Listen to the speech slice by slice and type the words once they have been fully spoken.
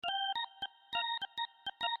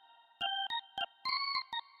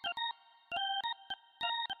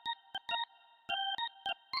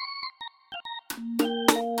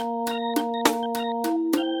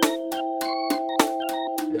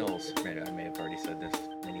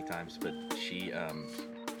names, but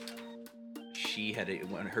she had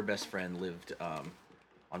when her best friend lived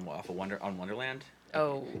on Wonderland.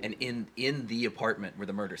 Oh. And in the apartment where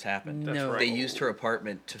the murders happened, That's right. they used her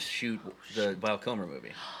apartment to shoot the Val Kilmer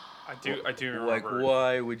movie. I do remember. Like,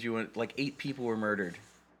 why would you want? Like 8 people were murdered,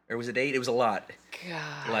 or was it 8? It was a lot.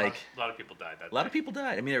 God. Like A lot of people died that a lot day. of people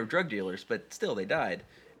died. I mean, they were drug dealers, but still, they died.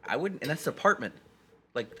 I wouldn't, and that's the apartment,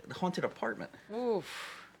 like the haunted apartment.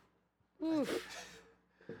 Oof. Oof.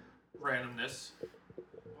 Randomness.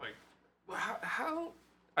 Like, how?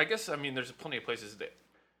 I guess there's plenty of places that.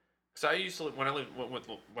 Because I used to when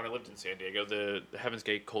I lived in San Diego, the Heaven's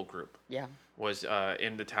Gate cult group Yeah. was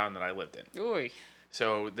in the town that I lived in. Oy.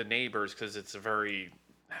 So the neighbors, because it's a very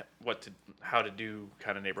how to do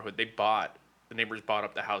kind of neighborhood, the neighbors bought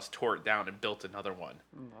up the house, tore it down, and built another one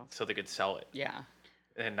so they could sell it Yeah.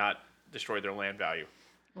 and not destroy their land value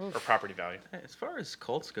or property value. As far as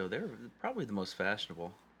cults go, they're probably the most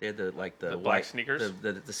fashionable. They had the black white sneakers?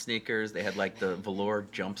 the sneakers. They had like the velour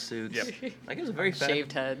jumpsuits. Yep. Like it was very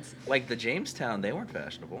Shaved fashionable. heads. Like the Jamestown, they weren't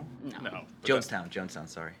fashionable. No. Jonestown,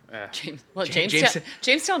 sorry.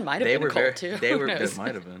 Jamestown might have They been were a cult too. They Who were. knows? It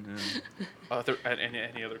might have been.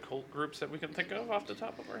 Any other cult groups that we can think of off the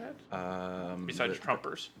top of our head? Yeah. Besides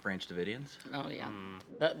Trumpers. Branch Davidians. Oh yeah,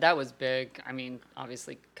 that was big. I mean,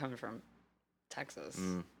 obviously coming from Texas,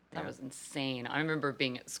 that was insane. I remember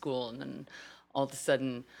being at school and then all of a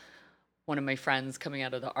sudden, one of my friends coming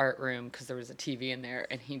out of the art room because there was a TV in there,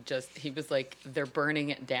 and he was like, "They're burning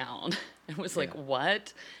it down." It was like,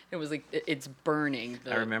 "What?" It was like, "It's burning."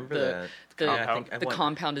 I remember that. The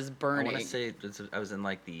compound is burning. I want to say I was in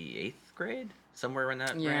like the 8th grade, somewhere in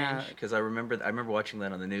that Yeah. range, because I remember watching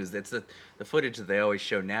that on the news. That's the footage that they always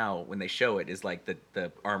show now when they show it is like the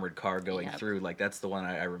armored car going through. Like that's the one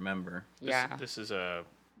I remember. Yeah. This is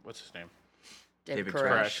what's his name? David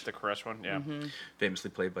Koresh, the Koresh one. Yeah. Famously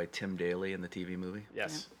played by Tim Daly in the TV movie.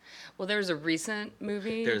 Yes. Well, there was a recent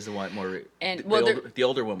movie. There's the one more. And, the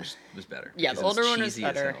older one was better. Yeah, the because it older one was cheesy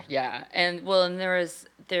as better. hell. Yeah, and there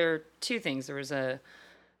are 2 things. There was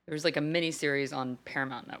like a mini series on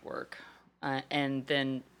Paramount Network, and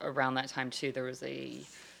then around that time too, there was a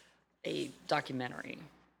documentary.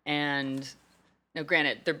 And now,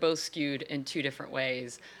 granted, they're both skewed in 2 different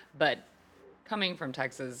ways, but coming from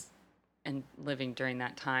Texas and living during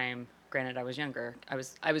that time, granted, I was younger. I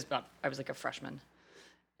was like a freshman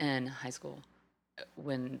in high school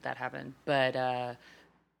when that happened, but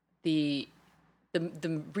the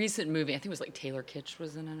recent movie, I think it was like Taylor Kitsch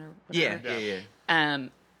was in it or whatever. Yeah.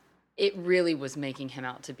 It really was making him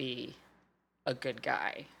out to be a good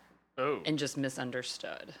guy. Oh. And just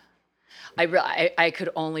misunderstood. I could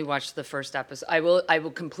only watch the first episode. I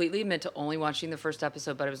will completely admit to only watching the first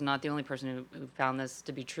episode, but I was not the only person who found this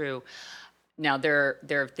to be true. Now there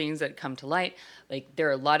are things that come to light. Like there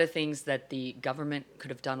are a lot of things that the government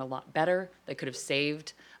could have done a lot better. They could have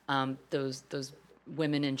saved those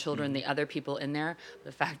women and children, the other people in there.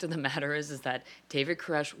 The fact of the matter is that David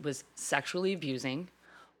Koresh was sexually abusing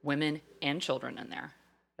women and children in there.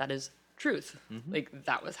 That is truth. Like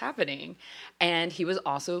that was happening. And he was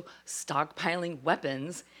also stockpiling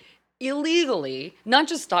weapons illegally, not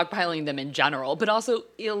just stockpiling them in general, but also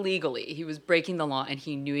illegally. He was breaking the law and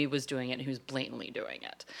he knew he was doing it and he was blatantly doing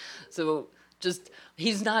it. So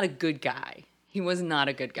he's not a good guy. He was not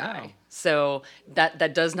a good guy. No. So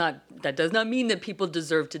that does not mean that people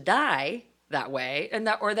deserve to die that way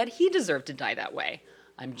or that he deserved to die that way.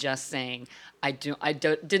 I'm just saying I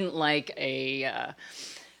didn't like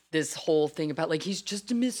this whole thing about like he's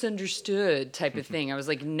just misunderstood type of thing. I was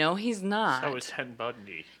like, no, he's not. So was Ted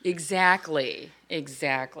Bundy. Exactly.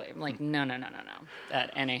 I'm like, no.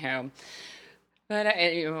 That anyhow. But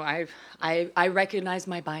I recognize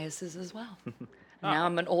my biases as well. Now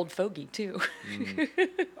I'm an old fogey too.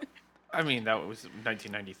 I mean, that was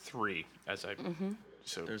 1993.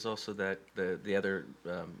 So There's also that the other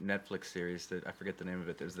Netflix series that I forget the name of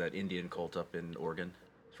it. There's that Indian cult up in Oregon.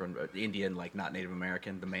 It's from Indian, like not Native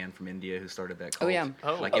American. The man from India who started that cult. Oh yeah.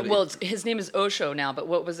 Like his name is Osho now, but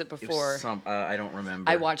what was it it was before? I don't remember.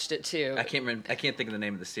 I watched it too. I can't think of the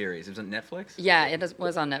name of the series. It was on Netflix. Yeah,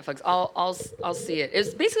 was on Netflix. I'll see it.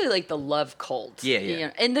 It's basically like the love cult. Yeah. You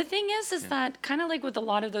know? And the thing is that kind of like with a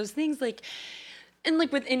lot of those things, like, and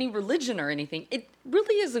like with any religion or anything, it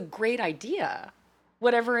really is a great idea.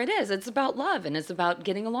 Whatever it is, it's about love and it's about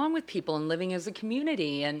getting along with people and living as a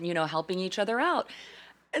community and, helping each other out.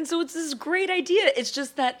 And so it's this great idea. It's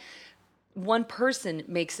just that one person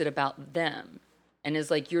makes it about them and is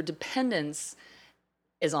like, your dependence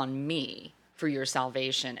is on me for your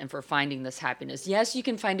salvation and for finding this happiness. Yes, you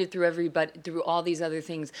can find it through everybody, through all these other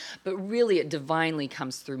things, but really it divinely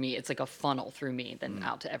comes through me. It's like a funnel through me, then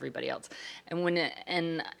out to everybody else.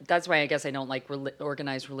 And that's why I guess I don't like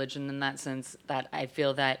organized religion in that sense, that I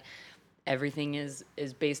feel that everything is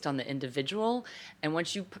based on the individual. And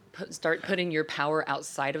once you start putting your power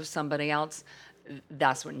outside of somebody else,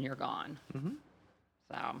 that's when you're gone. Mm-hmm.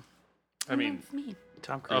 So, I mean, that's me.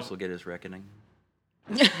 Tom Cruise will get his reckoning.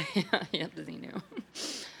 Yeah, does he know?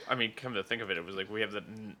 I mean, come to think of it, it was like we have the,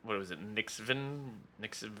 what was it, Nixon?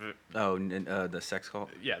 Oh, the sex cult.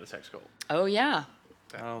 Yeah, the sex cult. Oh yeah,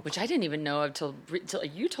 Oh, which I didn't even know till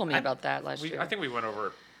you told me about that last year. I think we went over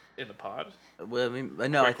it in the pod. well, I mean,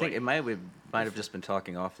 no, I think Quickly. we might have just been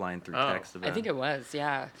talking offline through Oh. text about I think it was,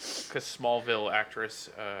 yeah. Because Smallville actress,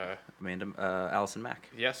 Allison Mack.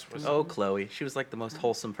 yes, was. Oh, Chloe. She was like the most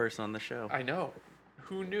wholesome person on the show. I know.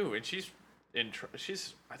 Who knew? And she's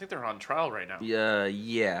she's. I think they're on trial right now.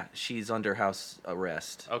 Yeah, she's under house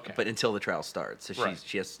arrest. Okay. But until the trial starts, so Right.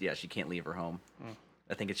 she can't leave her home.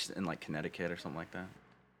 I think it's in like Connecticut or something like that.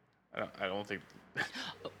 I don't think.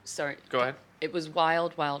 Sorry. Go ahead. It was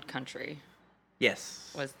Wild Wild Country.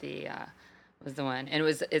 Yes. Was the one, and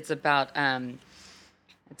it's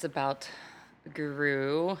about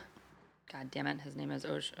Guru. God damn it, his name is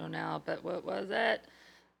Osho now, but what was it?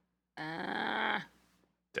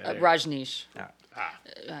 Rajneesh.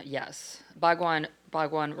 Yes, Bhagwan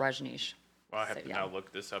Rajneesh. Well, I have So, to yeah. now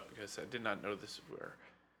look this up because I did not know this. Where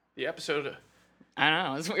the episode. I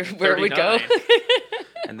don't know. It's where we go. 39.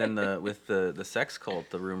 And then with the sex cult,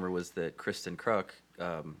 the rumor was that Kristen Kruk,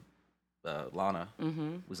 Lana,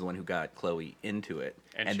 was the one who got Chloe into it,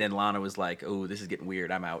 and then Lana was like, "Oh, this is getting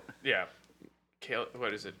weird. I'm out." Yeah.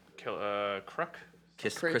 What is it? Kruk?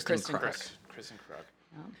 Kristen Kristen Kruk. Kruk. Kristen Kruk.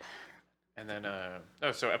 And then,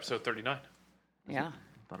 so episode 39. Yeah. I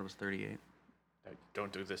thought it was 38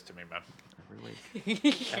 Don't do this to me, man. every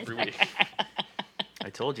week. Every week. I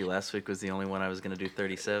told you last week was the only one I was going to do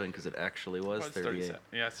 37 because it actually was Oh, it's 38. 37.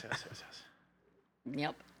 Yes.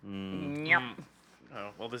 Yep. Mm. Yep. Oh,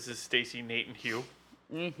 well, this is Stacy, Nate, and Hugh.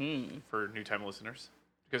 For new time listeners.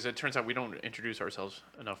 Because it turns out we don't introduce ourselves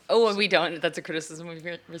enough. Oh, and we don't. That's a criticism we've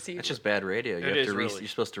received. That's just bad radio. You It have is to really. you're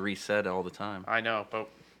supposed to reset all the time. I know, but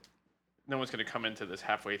no one's going to come into this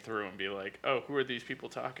halfway through and be like, oh, who are these people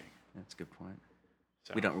talking? That's a good point.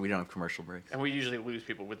 So, We don't have commercial breaks. And we usually lose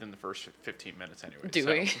people within the first 15 minutes anyway. Do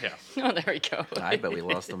so, we? Yeah. Oh, there we go. I bet we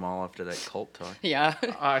lost them all after that cult talk. Yeah.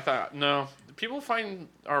 I thought, no. People find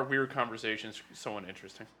our weird conversations so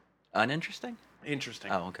uninteresting. Uninteresting?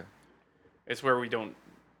 Interesting. Oh, okay. It's where we don't.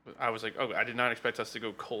 I was like, oh, I did not expect us to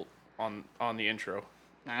go cult on the intro.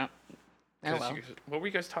 No. Oh 'Cause well. what were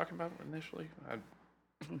you guys talking about initially?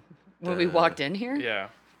 When we walked in here, Yeah.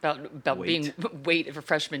 about being weight for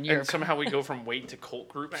freshman year. And somehow we go from weight to cult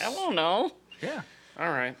groups. I don't know. Yeah. All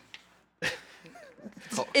right.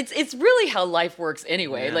 It's really how life works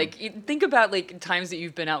anyway. Yeah. Like think about like times that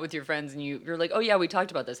you've been out with your friends and you're like, oh yeah, we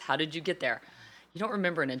talked about this. How did you get there? You don't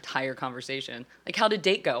remember an entire conversation. Like how did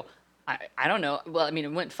date go? I don't know. Well, I mean,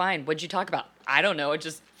 it went fine. What'd you talk about? I don't know. It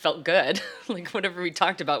just felt good. Like whatever we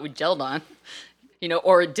talked about, we gelled on.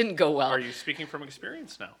 Or it didn't go well. Are you speaking from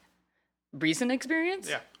experience now? Recent experience?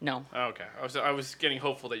 Yeah. No. Oh, okay. I was getting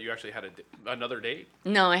hopeful that you actually had another date.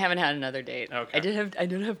 No, I haven't had another date. Okay. I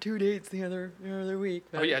did have 2 dates the other week.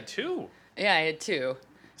 Oh, you had two. Yeah, I had 2.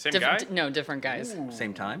 Same guy? No, different guys.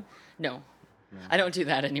 Same time? No. I don't do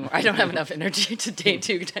that anymore. I don't have enough energy to date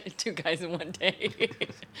two guys in one day.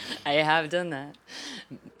 I have done that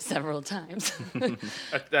several times.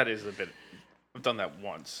 That is a bit. I've done that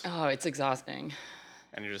once, Oh, it's exhausting.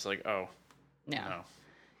 and you're just like, oh, Yeah. no.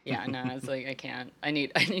 Yeah, no, it's like I can't. I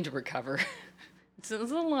need to recover. It's a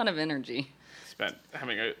lot of energy. Spent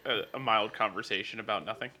having a mild conversation about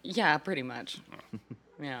nothing. Yeah, pretty much.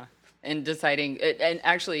 Yeah. And deciding, and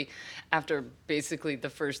actually, after basically the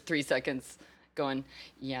first 3 seconds going,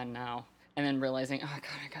 yeah, no. And then realizing, oh,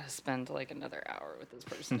 God, I got to spend like another hour with this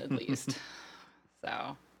person at least.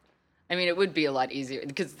 So, I mean, it would be a lot easier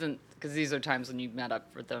because these are times when you met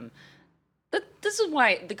up with them. This is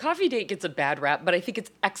why the coffee date gets a bad rap, but I think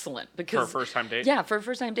it's excellent because For a first-time date? Yeah, for a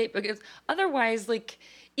first time date, because otherwise, like,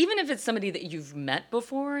 even if it's somebody that you've met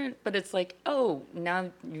before, but it's like, oh, now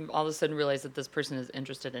you all of a sudden realize that this person is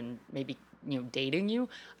interested in maybe dating you.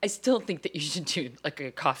 I still think that you should do like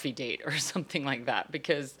a coffee date or something like that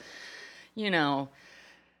because, who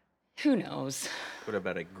knows? What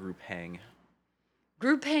about a group hang?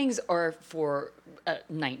 Group hangs are for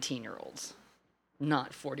 19-year-olds,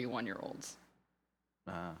 not 41-year-olds.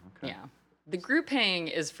 Okay. Yeah. The group hang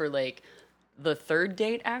is for like the third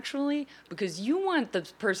date actually, because you want the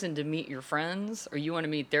person to meet your friends or you want to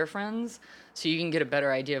meet their friends so you can get a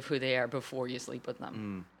better idea of who they are before you sleep with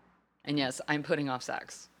them. And yes, I'm putting off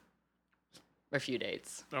sex. A few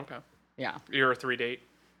dates. Okay. Yeah. You're a 3-date?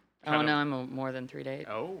 Oh, no, I'm a more than 3 date.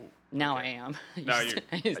 Oh. Now okay. I am. Now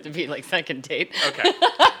I used to be like second date. Okay.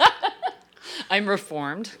 I'm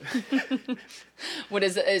reformed. What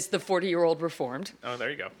is it? It's the 40-year-old reformed. Oh, there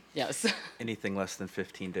you go. Yes. Anything less than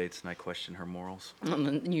 15 dates, and I question her morals.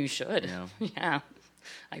 You should. Yeah. Yeah.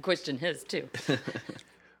 I question his too.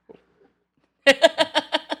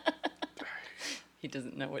 He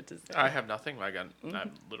doesn't know what to say. I have nothing. I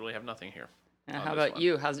literally have nothing here. on How this about one.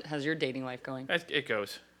 you? How's your dating life going? It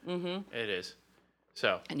goes. Mm-hmm. It is.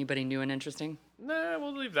 So, Anybody new and interesting? nah,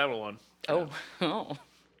 we'll leave that alone. Oh. Oh.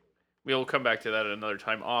 We'll come back to that at another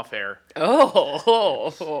time off air.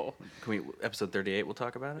 Oh. Can we episode 38? We'll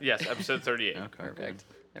talk about it. Yes, episode 38. Okay. Perfect.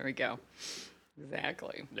 There we go.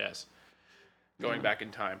 Exactly. Yes. Going back in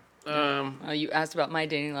time. You asked about my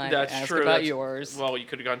dating life. That's I asked true. about yours. Well, you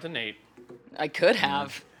could have gone to Nate. I could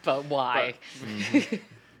have, but why?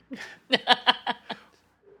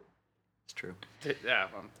 It's true. Yeah,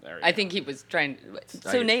 there you I go. think he was trying.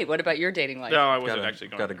 So, I- Nate, what about your dating life? No, I wasn't actually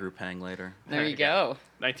going. Got a group hang later. There you go.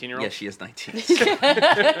 19-year-old? Yeah, she is 19.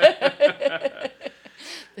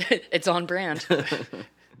 It's on brand.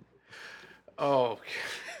 Oh.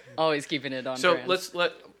 Always keeping it on So brand. let's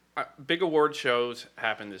let big award shows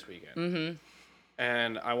happen this weekend. Mm-hmm.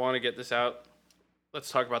 And I want to get this out.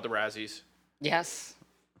 Let's talk about the Razzies Yes.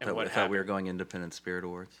 and I what thought happened. we were going Independent Spirit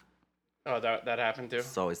Awards. Oh, that happened too?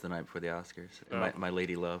 It's always the night before the Oscars. And Oh. my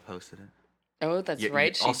Lady Love hosted it. Oh, that's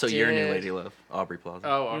right. She also, did. your new Lady Love, Aubrey Plaza.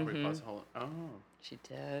 Oh, Aubrey Plaza. Hold on. Oh, She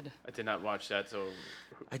did. I did not watch that. So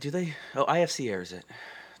Do they? Oh, IFC airs it.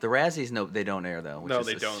 The Razzies, no, they don't air though, which no, is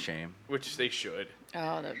they a don't. shame. Which they should.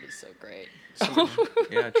 Oh, that'd be so great.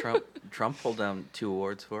 Yeah, Trump pulled down 2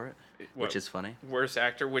 awards for it, What? which is funny Worst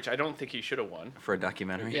actor, which I don't think he should have won. for a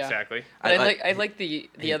documentary. Yeah. Exactly. But I- I like the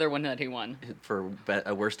other one that he won. For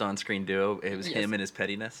a worst on-screen duo, it was Yes. him and his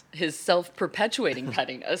pettiness. His self-perpetuating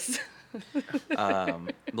pettiness.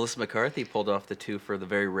 Melissa McCarthy pulled off the the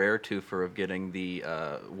very rare twofer of getting the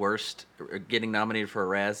getting nominated for a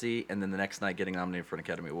Razzie, and then the next night getting nominated for an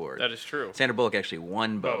Academy Award. That is true. Sandra Bullock actually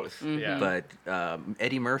won both. Both, yeah. But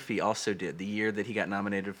Eddie Murphy also did. The year that he got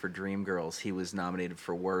nominated for Dreamgirls, he was nominated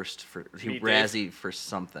for worst Meet Razzie for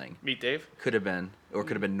something. Meet Dave. Could have been, or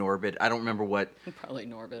could have been Norbit. I don't remember what. Probably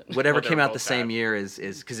Norbit. Whatever Well, they came were out the both same bad. year is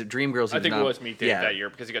because Dreamgirls. I think it was Meet Dave yeah. that year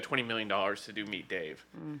because he got $20 million to do Meet Dave.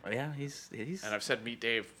 Oh, yeah, he's And I've said Meet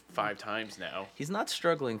Dave 5 times now. he's not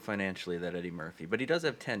struggling financially, that Eddie Murphy, but he does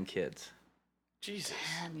have 10 kids. Jesus.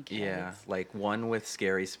 Yeah, like one with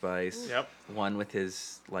Scary Spice. Yep. One with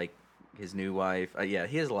his new wife. Yeah,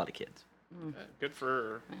 he has a lot of kids. Good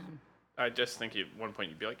for. I just think at one point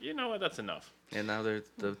you'd be like, you know what, that's enough. And now there's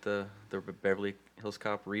the Beverly Hills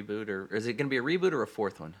Cop reboot, or is it going to be a reboot or a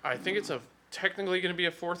 4th one? I think it's technically going to be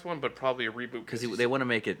a 4th one, but probably a reboot Because they want to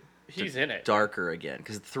make it he's in it. darker again.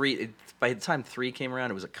 Because by the time 3 came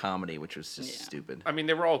around, it was a comedy, which was just Yeah. stupid. I mean,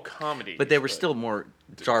 they were all comedies. But they were still more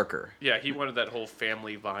darker. Yeah, he wanted that whole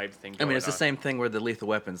family vibe thing. I mean, going it's the on. same thing where the Lethal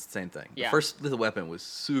Weapon's the same thing. Yeah. The first Lethal Weapon was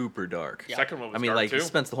super dark. Yeah. Second one was I mean, dark like too. he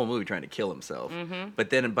spends the whole movie trying to kill himself. But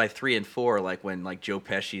then by 3 and 4, like when Joe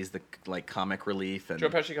Pesci's the comic relief, and Joe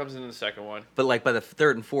Pesci comes in the second one. but like by the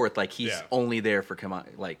 3rd and 4th, like he's Yeah. only there for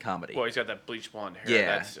comedy. Well, he's got that bleach blonde hair. Yeah.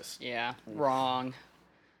 That's just. Yeah, wrong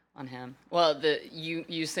on him. Well,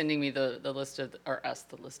 you sending me the list of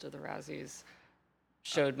the list of the Razzies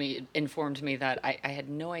informed me that I had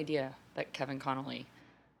no idea that Kevin Connolly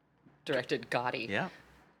directed Gotti. Yeah.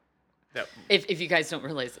 That, If you guys don't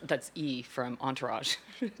realize, that's E from Entourage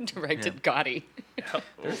directed Gotti.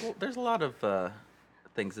 There's a lot of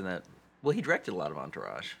things in that. Well, he directed a lot of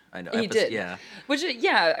Entourage. I know. He did. Yeah. Which,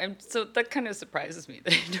 so that kind of surprises me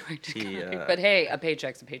that he directed Gotti. uh, But hey, a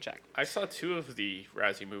paycheck's a paycheck. I saw 2 of the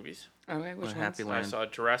Razzie movies. Okay, which ones? Happy I Land. saw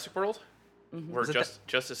Jurassic World, where Was it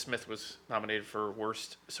Justice Smith was nominated for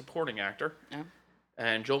Worst Supporting Actor, Yeah.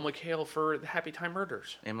 and Joel McHale for The Happy Time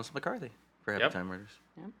Murders. And Melissa McCarthy for Happy Yep. Time Murders.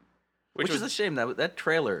 Which Which is a shame. That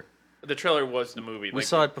trailer. the trailer was the movie. We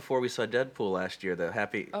saw it before we saw Deadpool last year. The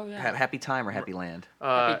Happy Oh, yeah. Happy Time or Happy Land.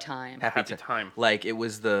 Happy Time. Happy Time. Like it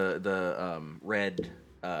was the red.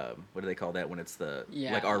 What do they call that when it's the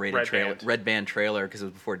Yeah. like R-rated Red trailer, band. red band trailer because it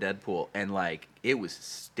was before Deadpool, and like it was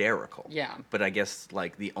hysterical. Yeah. But I guess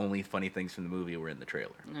like the only funny things from the movie were in the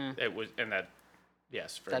trailer. It was, and that,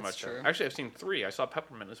 yes, very That's much. So. true. Actually, I've seen 3. I saw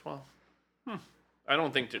Peppermint as well. I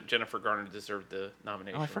don't think Jennifer Garner deserved the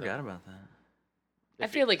nomination. Oh, I forgot about that. I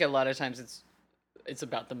feel like a lot of times it's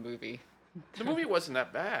about the movie. The movie wasn't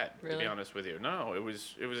that bad, to Really? be honest with you. No, it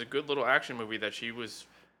was a good little action movie that she was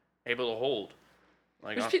able to hold.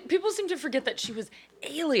 Like, People seem to forget that she was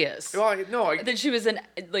Alias. no, That she was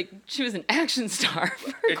an action star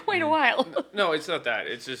for quite a while. no, it's not that.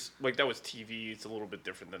 It's just like that was TV. It's a little bit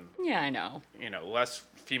different than Yeah, I know. less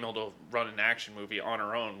female to run an action movie on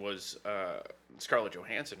her own was Scarlett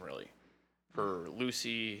Johansson really for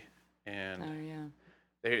Lucy, and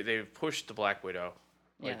Oh yeah. they've pushed the Black Widow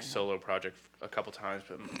Yeah. solo project a couple times,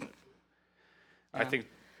 but I think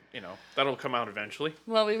that'll come out eventually.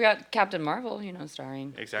 Well, we've got Captain Marvel,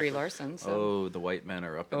 starring Exactly. Brie Larson. So. Oh, the white men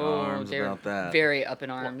are up in arms they're about that. very up in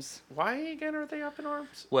arms. Why again are they up in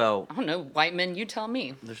arms? Well, I don't know, white men. You tell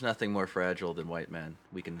me. there's nothing more fragile than white men.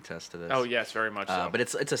 We can attest to this. Oh yes, very much so. But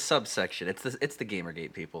it's a subsection. It's the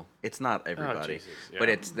Gamergate people. It's not everybody. Jesus, But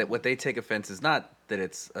yeah. it's that what they take offense is not that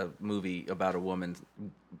it's a movie about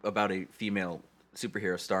about a female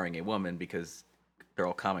superhero starring a woman, because they're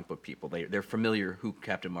all comic book people. They're familiar who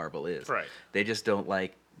Captain Marvel is. Right. They just don't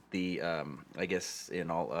like the I guess in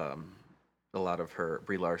all a lot of her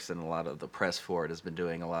Brie Larson, a lot of the press for it has been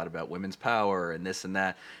doing a lot about women's power and this and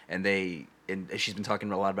that, and she's been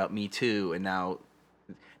talking a lot about Me Too, and now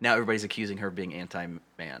everybody's accusing her of being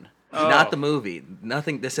anti-man. Oh. Not the movie.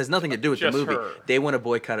 Nothing. This has nothing to do with Just the movie. her. They want to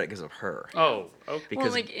boycott it because of her. Oh, okay.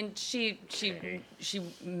 Because and she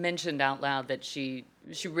mentioned out loud that she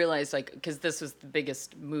realized, like, because this was the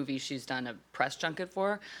biggest movie she's done a press junket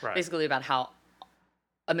for, Right. basically about how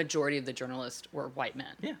a majority of the journalists were white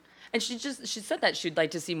men. Yeah. And she said that she'd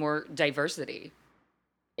like to see more diversity.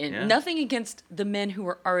 And Yeah. nothing against the men who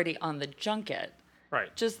were already on the junket.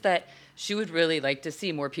 Right. Just that she would really like to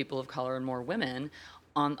see more people of color and more women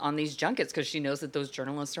on these junkets, because she knows that those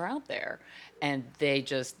journalists are out there, and they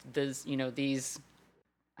just these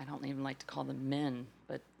I don't even like to call them men,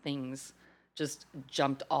 but things just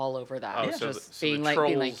jumped all over that. Oh, so Just the being like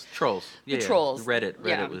trolls. The trolls. Reddit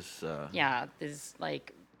Yeah. was. yeah, is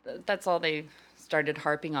like that's all they started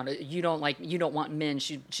harping on. You don't want men.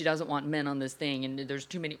 She doesn't want men on this thing, and there's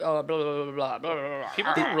too many. Oh, blah blah blah blah blah. blah.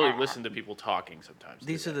 People don't really listen to people talking sometimes.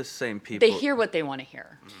 These are the same people. They hear what they want to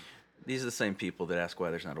hear. These are the same people that ask why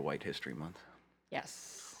there's not a White History Month,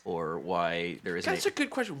 Yes. or why there isn't. That's a good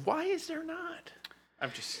question. Why is there not?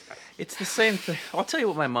 It's the same thing. I'll tell you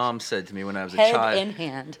what my mom said to me when I was a Head child. in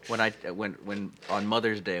hand. When on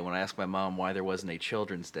Mother's Day, when I asked my mom why there wasn't a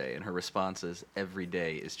Children's Day, and her response is, "Every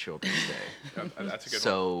day is Children's Day." That's a good one.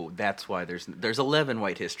 So that's why there's 11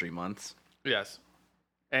 White History Months. Yes,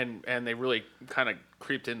 and they really kind of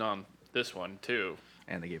creeped in on this one too.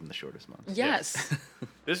 And they gave him the shortest month. Yes.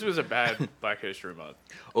 This was a bad Black History Month.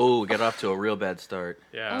 Oh, got off to a real bad start.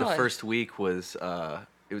 Yeah. The Oh. first week was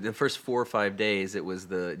the first 4 or 5 days. It was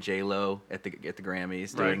the J-Lo at the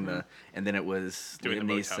Grammys doing Right. and then it was Doing Liam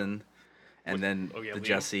the Motown. Neeson, and then the Liam.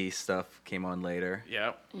 Jesse stuff came on later.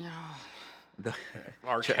 Yeah. The-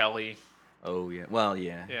 R. Kelly. oh yeah, well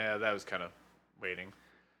yeah. Yeah, that was kind of waiting.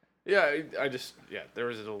 Yeah, there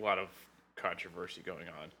was a lot of controversy going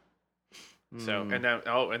on. So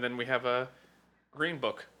and then we have a Green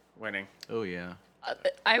Book winning. Oh yeah.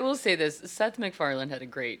 I will say this: Seth MacFarlane had a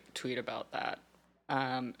great tweet about that.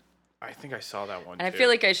 I think I saw that one. And I too. feel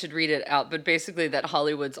like I should read it out, but basically that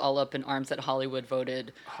Hollywood's all up in arms that Hollywood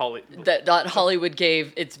voted that that Hollywood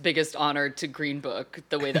gave its biggest honor to Green Book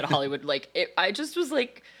the way that Hollywood I just was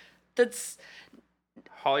like, that's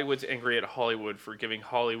Hollywood's angry at Hollywood for giving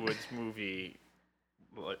Hollywood's movie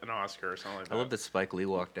an Oscar or something like that. I love that Spike Lee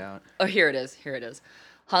walked out. oh here it is.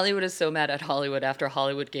 Hollywood is so mad at Hollywood after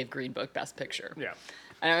Hollywood gave Green Book Best Picture. Yeah.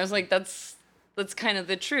 And I was like, that's kind of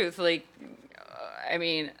the truth. Like, I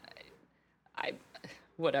mean,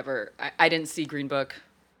 whatever. I didn't see Green Book.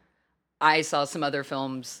 I saw some other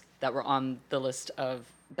films that were on the list of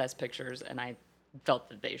Best Pictures, and I felt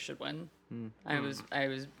that they should win. I was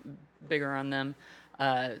bigger on them.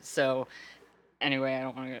 So anyway, I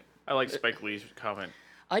don't want to get. I like Spike Lee's comment.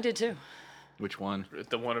 I did too. Which one?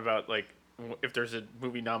 The one about if there's a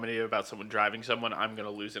movie nominated about someone driving someone, I'm gonna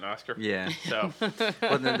lose an Oscar. Yeah. So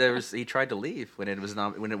Well, then he tried to leave when it was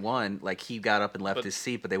when it won. Like he got up and left his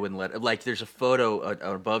seat, but they wouldn't let. Like there's a photo, an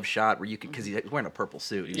above shot where you could, because he's wearing a purple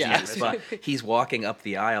suit. He was Yeah. using the spot. He's walking up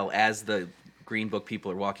the aisle as the Green Book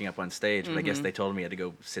people are walking up on stage, but I guess they told him he had to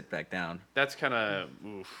go sit back down. that's kind of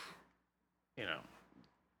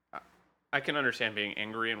I can understand being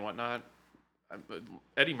angry and whatnot. But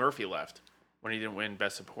Eddie Murphy left when he didn't win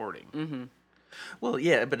Best Supporting. Well,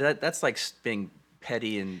 yeah, but that's like being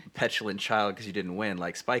petty and petulant child because you didn't win.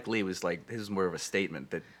 Like Spike Lee was like, his was more of a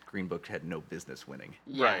statement that Green Book had no business winning.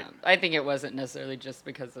 Yeah, Right. I think it wasn't necessarily just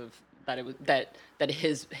because of that. It was that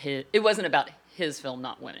his it wasn't about his film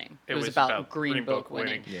not winning. It was was about about Green Book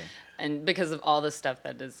winning. Yeah. And because of all the stuff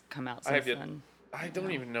that has come out since then. I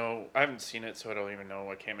don't even know. I haven't seen it, so I don't even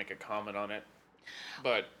know. I can't make a comment on it.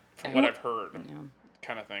 But from what I've heard,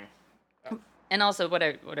 kind of thing. And also, what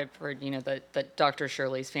I've heard, that Dr.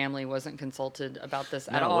 Shirley's family wasn't consulted about this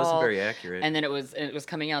at all. No, it wasn't very accurate. And then it was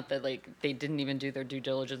coming out that like they didn't even do their due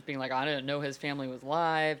diligence, being like, I didn't know his family was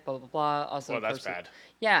live, blah blah blah. Also, Well, that's bad.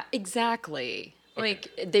 Yeah, exactly. Okay.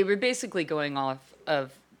 Like they were basically going off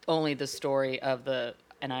of only the story of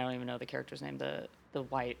and I don't even know the character's name, the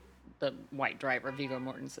white driver, Viggo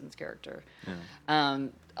Mortensen's character,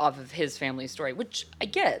 off of his family story, which I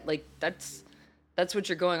get. Like that's what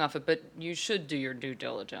you're going off of, but you should do your due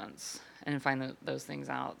diligence and find those things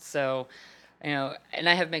out. So, and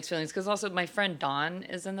I have mixed feelings because also my friend Don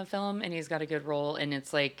is in the film and he's got a good role. And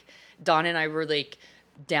it's like Don and I were like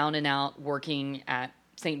down and out working at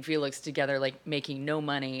St. Felix together, like making no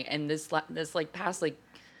money. And this like past like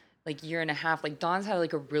year and a half, like Don's had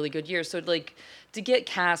like a really good year. So like to get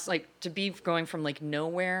cast, like to be going from like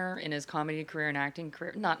nowhere in his comedy career and acting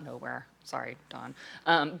career, not nowhere, sorry, Don,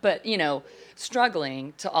 but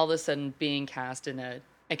struggling to all of a sudden being cast in a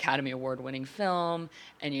Academy Award winning film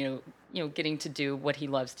and getting to do what he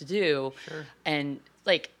loves to do. Sure. And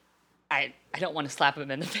like I don't want to slap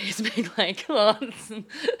him in the face being like, well,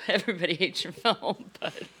 everybody hates your film,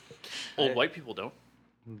 but Old white people don't.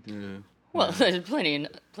 Yeah. well, there's plenty.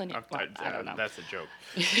 Well, I don't know. That's a joke.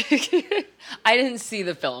 I didn't see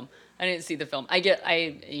the film. I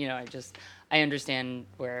understand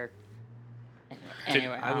where.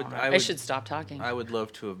 Anyway, I should stop talking. I would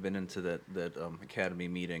love to have been into that Academy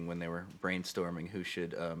meeting when they were brainstorming who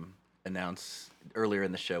should announce earlier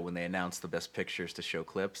in the show when they announced the best pictures to show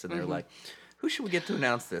clips, and they're like, who should we get to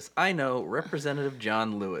announce this? I know, Representative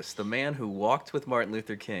John Lewis, the man who walked with Martin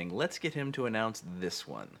Luther King. Let's get him to announce this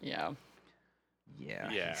one. Yeah.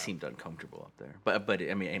 Yeah, he seemed uncomfortable up there. But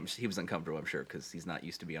I mean, he was uncomfortable, I'm sure, because he's not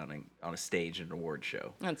used to be on a stage in an award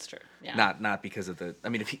show. That's true. Yeah. Not because of the. I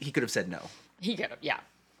mean, if he could have said no. He could have, yeah.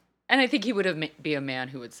 And I think he would be a man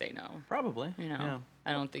who would say no. Probably. Yeah.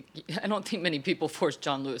 I don't think many people force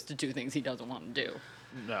John Lewis to do things he doesn't want to do.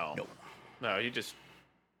 No. You just.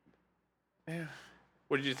 Yeah.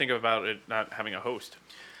 What did you think about it not having a host?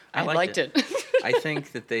 I liked it. I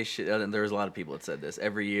think that they should. And there's a lot of people that said this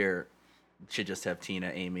every year. Should just have Tina,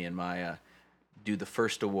 Amy, and Maya do the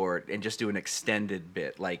first award and just do an extended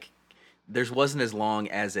bit. Like, theirs wasn't as long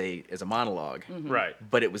as a monologue, Right?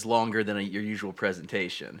 But it was longer than your usual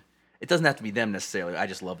presentation. It doesn't have to be them necessarily. I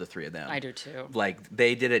just love the three of them. I do too. Like,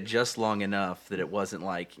 they did it just long enough that it wasn't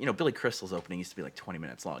like, Billy Crystal's opening used to be like 20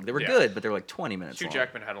 minutes long. They were good, but they were like 20 minutes Hugh long.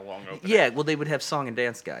 Jackman had a long opening. Yeah, well, they would have song and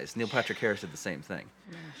dance guys. Neil Patrick Harris did the same thing.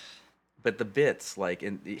 But the bits, like,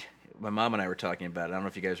 my mom and I were talking about it. I don't know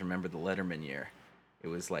if you guys remember the Letterman year. It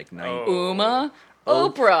was like Uma,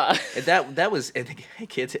 Oprah. And that was, and hey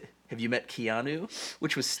kids, have you met Keanu?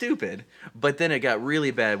 Which was stupid, but then it got really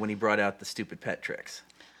bad when he brought out the stupid pet tricks.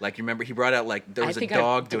 Like, you remember he brought out like there was a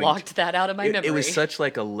dog doing. I blocked that out of my memory. It was such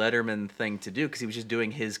like a Letterman thing to do because he was just doing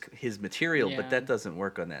his material, but that doesn't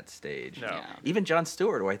work on that stage. No. Yeah. Even Jon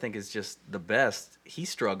Stewart, who I think is just the best, he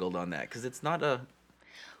struggled on that because it's not a.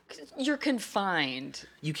 You're confined.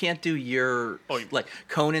 You can't do your like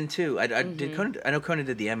Conan too. I did Conan. I know Conan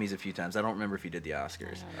did the Emmys a few times. I don't remember if he did the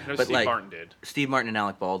Oscars. I know but Steve like, Martin did. Steve Martin and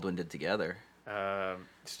Alec Baldwin did together.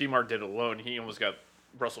 Steve Martin did it alone. He almost got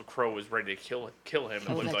Russell Crowe was ready to kill him. It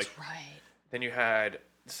looked That's like. right. Then you had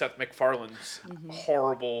Seth MacFarlane's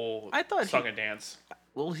horrible song and dance.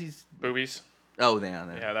 Well, he's boobies. Oh, yeah.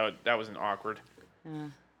 Yeah, that wasn't awkward. Yeah.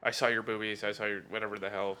 I saw your boobies. I saw your whatever the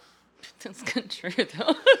hell. That's good true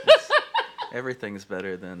though. Everything's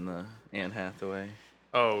better than Anne Hathaway.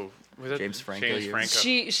 Oh, was that James Franco? James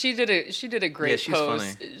Franco. She did a great she's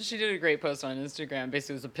post. funny. She did a great post on Instagram.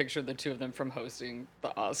 Basically, it was a picture of the two of them from hosting the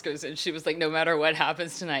Oscars, and she was like, "No matter what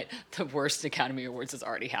happens tonight, the worst Academy Awards has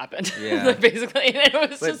already happened." Yeah. Like, basically, and it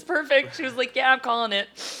was just perfect. She was like, "Yeah, I'm calling it."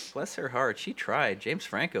 Bless her heart, she tried. James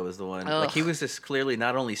Franco was the one. Ugh. Like, he was just clearly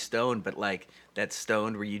not only stoned, but like that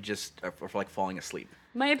stoned where you just are like falling asleep.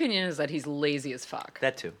 My opinion is that he's lazy as fuck.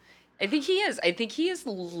 That too. I think he is. I think he is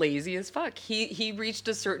lazy as fuck. He reached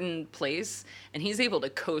a certain place, and he's able to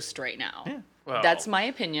coast right now. Yeah. Well, That's my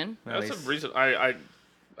opinion. That's a reason. I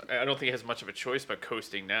don't think he has much of a choice but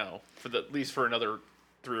coasting now at least for another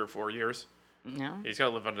 3 or 4 years. Yeah. He's got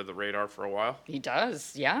to live under the radar for a while. He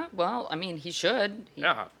does. Yeah. Well, I mean, he should.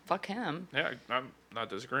 Yeah. Fuck him. Yeah, I'm not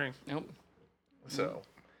disagreeing. Nope. So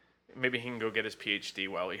maybe he can go get his PhD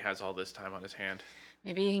while he has all this time on his hand.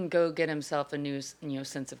 Maybe he can go get himself a new,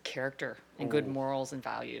 sense of character and good morals and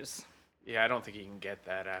values. Yeah, I don't think he can get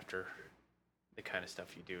that after the kind of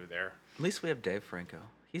stuff you do there. At least we have Dave Franco.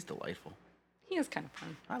 He's delightful. He is kind of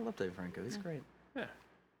fun. I love Dave Franco. He's great. Yeah.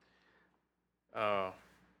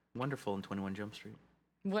 Wonderful in 21 Jump Street.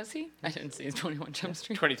 Was he? I didn't see his 21 Jump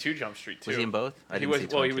Street. 22 Jump Street too. Was he in both? I He didn't was. see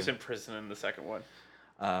Well, he 22. was in prison in the second one.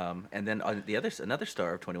 And then another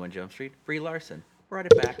star of 21 Jump Street, Brie Larson. Brought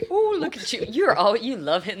it back. Oh, look at you! You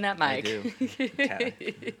love hitting that mic. I do.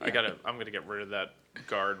 I'm gonna get rid of that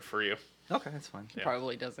guard for you. Okay, that's fine. Yeah.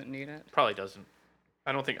 Probably doesn't need it. Probably doesn't.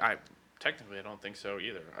 I don't think I don't think so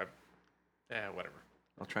either. Whatever.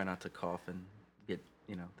 I'll try not to cough and get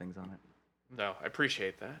things on it. No, I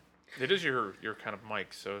appreciate that. It is your kind of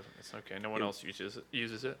mic, so it's okay. No one else uses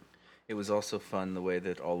it. It was also fun the way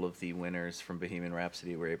that all of the winners from Bohemian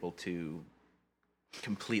Rhapsody were able to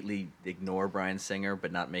completely ignore Bryan Singer,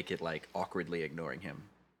 but not make it like awkwardly ignoring him,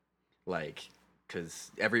 like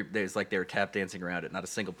because there's like they were tap dancing around it. Not a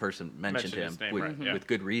single person mentioned him his name, with, right, yeah. with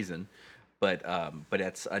good reason, but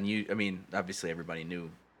that's unusual. I mean, obviously everybody knew.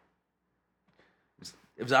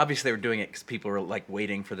 It was obvious they were doing it because people were like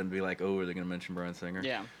waiting for them to be like, oh, are they going to mention Bryan Singer?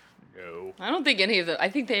 Yeah. No. I don't think any of them. I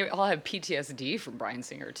think they all have PTSD from Bryan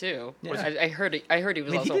Singer too. Yeah. I heard he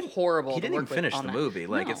was also horrible. He to didn't even work with finish on the that. movie.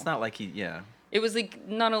 Like No. it's not like he. Yeah. It was like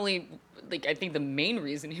not only like I think the main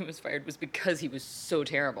reason he was fired was because he was so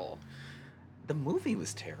terrible. The movie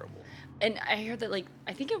was terrible. And I heard that like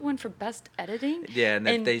I think it won for best editing. Yeah,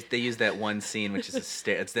 and they use that one scene which is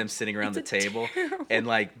it's them sitting around the It's a table, terrible- and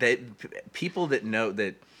like people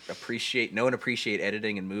that appreciate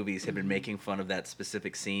editing in movies have been making fun of that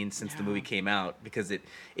specific scene since the movie Yeah. came out because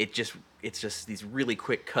it's just these really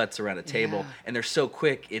quick cuts around a table Yeah. and they're so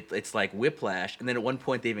quick it's like whiplash, and then at one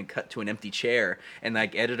point they even cut to an empty chair, and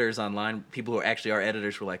like editors online, people who actually are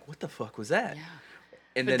editors, were like, what the fuck was that? Yeah.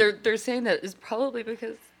 And But then they're saying that is probably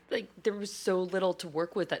because like there was so little to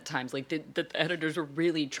work with at times. Like the editors were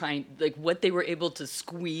really trying, like what they were able to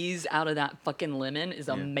squeeze out of that fucking lemon is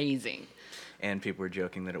amazing. And people were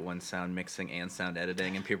joking that it won sound mixing and sound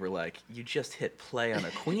editing, and people were like, "You just hit play on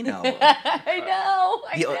a Queen album." I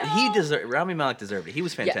know. He deserved. Rami Malek deserved it. He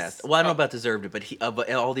was fantastic. Yes. Well, I don't know about deserved it, but he of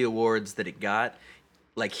all the awards that it got,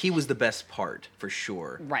 like he was the best part for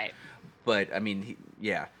sure. Right. But I mean,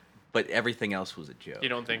 but everything else was a joke. You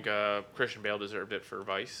don't think Christian Bale deserved it for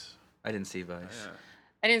Vice? I didn't see Vice. Yeah.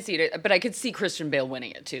 I didn't see it, but I could see Christian Bale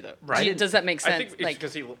winning it too, though. Right. Does that make sense? I think it's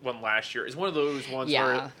because he won last year. It's one of those ones Yeah.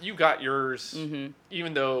 where you got yours,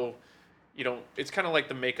 even though you don't. It's kind of like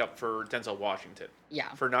the makeup for Denzel Washington.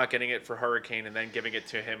 Yeah. For not getting it for Hurricane and then giving it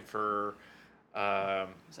to him for Was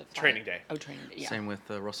it Training Day. Oh, Training Day. Yeah. Same with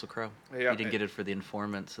Russell Crowe. Yeah. He didn't get it for The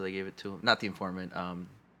Informant, so they gave it to him. Not The Informant.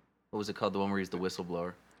 What was it called? The one where he's the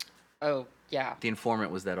whistleblower. Oh, yeah. The Informant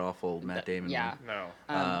was that awful Matt Damon Yeah.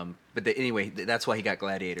 one. No. But anyway, that's why he got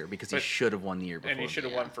Gladiator, because he But- should have won the year before. And he should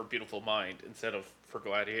have Yeah. won for Beautiful Mind instead of for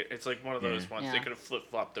Gladiator. It's like one of those ones. They Yeah. could have flip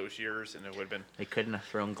flopped those years, and it would have been. They couldn't have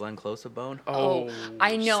thrown Glenn Close a bone. Oh,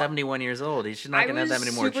 I know. 71 years old. He's not going to have that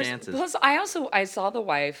many more chances. Plus, I saw The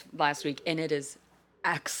Wife last week, and it is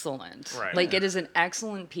excellent. Right. Like it is an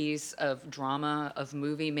excellent piece of drama, of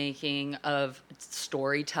movie making, of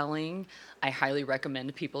storytelling. I highly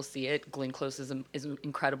recommend people see it. Glenn Close is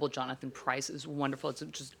incredible. Jonathan Pryce is wonderful.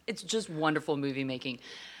 It's just wonderful movie making.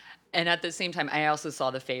 And at the same time, I also saw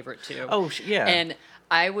The Favorite too. Oh, yeah. And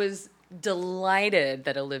I was delighted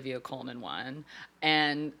that Olivia Colman won,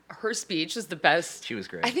 and her speech is the best. She was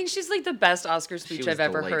great. I think she's like the best Oscar speech was I've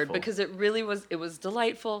ever heard, delightful. because it really was. It was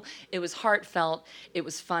delightful. It was heartfelt. It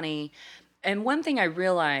was funny. And one thing I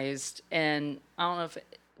realized, and I don't know if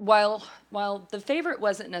while The Favorite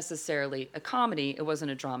wasn't necessarily a comedy, it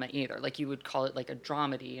wasn't a drama either. Like you would call it like a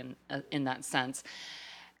dramedy in that sense.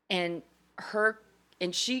 And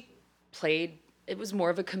she played, it was more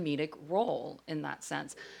of a comedic role in that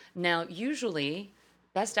sense. Now, usually,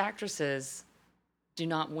 best actresses do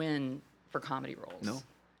not win for comedy roles. No.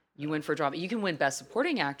 You win for drama. You can win best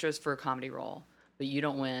supporting actress for a comedy role, but you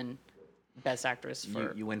don't win best actress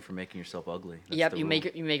for. You win for making yourself ugly. That's Yep, the you rule. make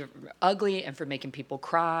it ugly, and for making people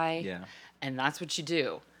cry. Yeah. And that's what you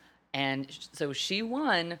do. And so she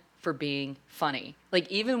won for being funny. Like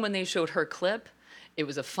even when they showed her clip, it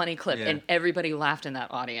was a funny clip, Yeah. and everybody laughed in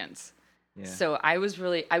that audience. Yeah. So I was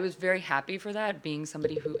very happy for that, being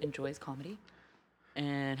somebody who enjoys comedy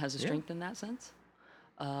and has a strength in that sense.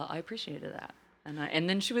 I appreciated that. And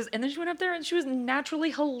then she went up there and she was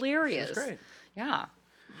naturally hilarious. She was great. Yeah.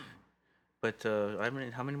 But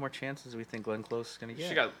how many more chances do we think Glenn Close is going to get?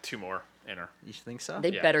 She got 2 more in her. You think so?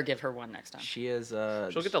 They Yeah. better give her one next time. She is.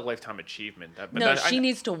 She'll get the lifetime achievement. She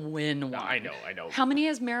needs to win one. I know. How many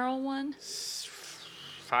has Meryl won?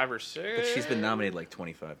 5 or 6. But she's been nominated like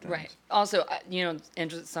 25 times. Right. Also, an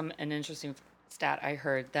interesting stat I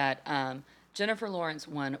heard that Jennifer Lawrence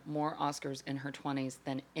won more Oscars in her 20s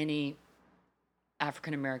than any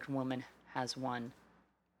African American woman has won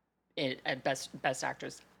at best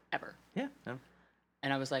actress ever. Yeah. No.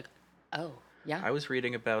 And I was like, oh, yeah. I was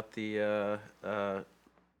reading about the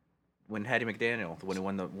when Hattie McDaniel, the one who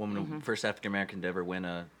won the woman first African American to ever win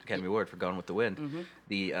an Academy Award for Gone with the Wind,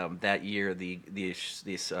 the that year the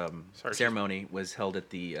ceremony was held at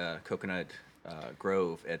the Coconut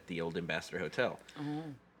Grove at the old Ambassador Hotel.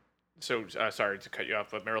 So sorry to cut you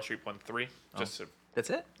off, but Meryl Streep won 3. That's it.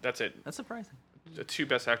 That's it. That's surprising. 2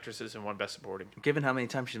 Best Actresses and 1 Best Supporting. Given how many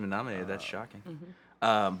times she's been nominated, that's shocking.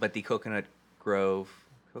 But the Coconut Grove,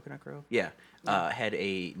 yeah, had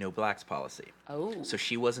a no blacks policy. Oh. So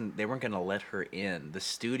they weren't going to let her in. The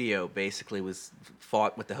studio basically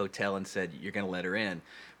fought with the hotel and said, you're going to let her in.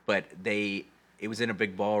 But it was in a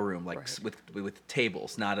big ballroom, like with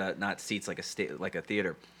tables, not seats like a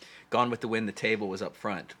theater. Gone with the Wind, the table was up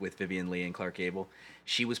front with Vivien Leigh and Clark Gable.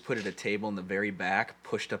 She was put at a table in the very back,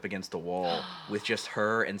 pushed up against a wall with just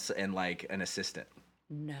her and like an assistant.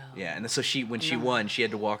 No. Yeah, and so she won, she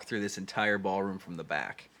had to walk through this entire ballroom from the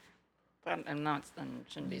back. I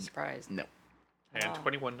shouldn't be surprised. No. And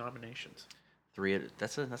 21 nominations. 3.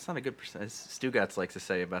 That's not a good percentage. Stugatz likes to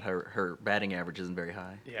say about her batting average isn't very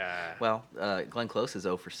high. Yeah. Well, Glenn Close is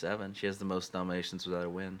 0 for 7. She has the most nominations without a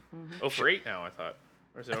win. 0 for 8 now, I thought.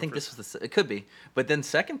 Or is it I think this was it could be. But then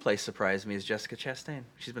second place surprised me is Jessica Chastain.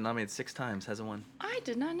 She's been nominated 6 times, hasn't won. I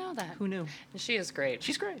did not know that. Who knew? She is great.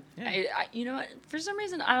 She's great. Yeah. I you know what? For some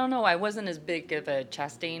reason, I don't know. I wasn't as big of a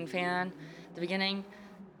Chastain fan at the beginning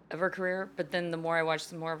of her career, but then the more I watched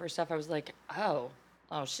some more of her stuff, I was like, oh,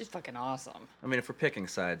 she's fucking awesome. I mean, if we're picking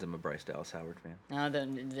sides, I'm a Bryce Dallas Howard fan. No,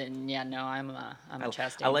 then yeah, no, I'm a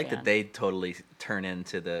Chastain I like fan. that they totally turn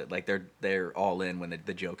into they're all in when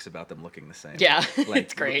the joke's about them looking the same. Yeah, like,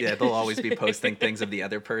 it's great. Yeah, they'll always be posting things of the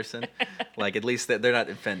other person. Like at least they're not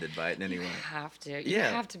offended by it in any way. You have to. You Yeah.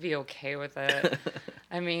 have to be okay with it.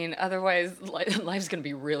 I mean, otherwise, life's gonna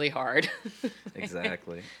be really hard.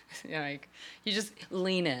 Exactly. Like you just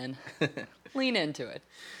lean in, lean into it.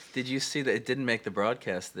 Did you see that it didn't make the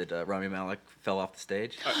broadcast that Rami Malek fell off the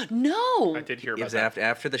stage? No. I did hear It about was that.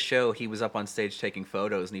 after the show. He was up on stage taking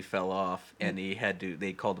photos and he fell off, and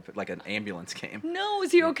they called like an ambulance came. No,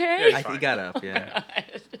 is he okay? Yeah, he's He fine. got up, yeah.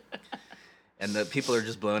 And the people are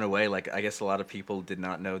just blown away. Like I guess a lot of people did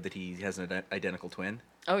not know that he has an identical twin.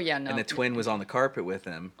 Oh yeah, no. And the twin was on the carpet with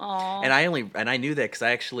him. Aw. And I knew that because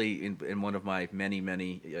I actually in one of my many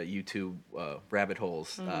YouTube rabbit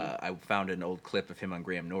holes I found an old clip of him on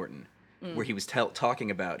Graham Norton where he was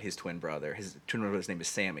talking about his twin brother. His twin brother's name is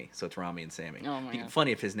Sammy, so it's Rami and Sammy. Oh my God.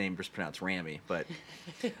 Funny if his name was pronounced Rami, but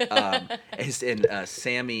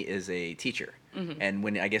Sammy is a teacher. And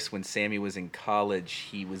when Sammy was in college,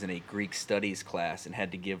 he was in a Greek studies class and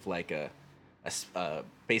had to give like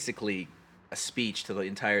basically a speech to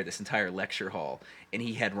this entire lecture hall, and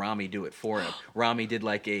he had Rami do it for him. Rami did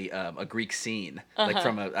like a Greek scene, like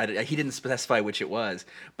from he didn't specify which it was,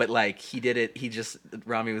 but like he did it.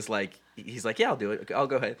 Rami was like, he's like, yeah, I'll do it. I'll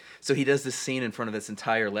go ahead. So he does this scene in front of this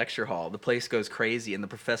entire lecture hall. The place goes crazy, and the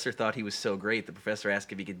professor thought he was so great. The professor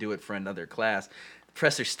asked if he could do it for another class. The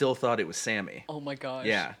professor still thought it was Sammy. Oh my gosh.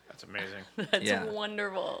 Yeah. That's amazing. That's Yeah.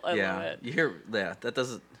 wonderful. I Yeah. love it. You hear that? That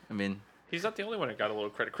doesn't. I mean, He's not the only one that got a little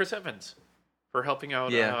credit. Chris Evans for helping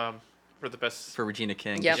out Yeah. for the best. for Regina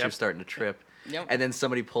King, Yep. she was starting to trip. Yep. And then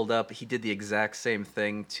somebody pulled up. He did the exact same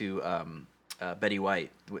thing to Betty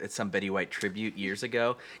White at some Betty White tribute years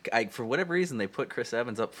ago. For whatever reason, they put Chris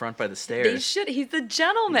Evans up front by the stairs. They should. He's the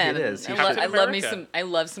gentleman. He is. He I, should. I love me America. some. I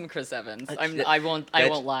love some Chris Evans. That- I won't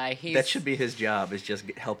lie. That should be his job, is just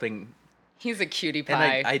helping. He's a cutie And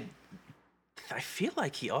pie. I feel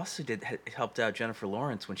like he also helped out Jennifer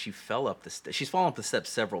Lawrence when she fell up the steps. She's fallen up the steps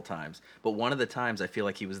several times, but one of the times I feel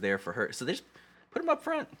like he was there for her. So they just put him up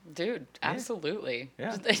front. Dude, absolutely.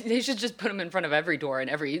 Yeah. They should just put him in front of every door and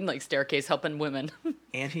every staircase helping women.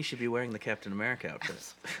 And he should be wearing the Captain America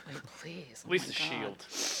outfit. Like, please. At least the oh my God.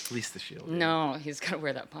 shield. At least the shield. yeah. No, he's got to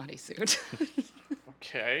wear that bodysuit.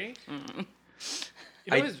 Okay. Mm.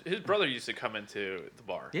 You know, his brother used to come into the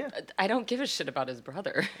bar. Yeah. I don't give a shit about his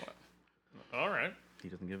brother. All right. He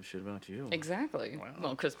doesn't give a shit about you. Exactly. Wow.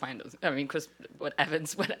 Well, Chris Pine does. I mean,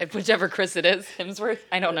 whichever Chris it is, Hemsworth.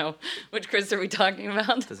 I don't know. Which Chris are we talking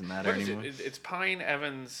about? Doesn't matter What is anymore. it? It's Pine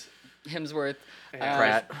Evans. Hemsworth.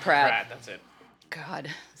 Yeah. Pratt. That's it. God,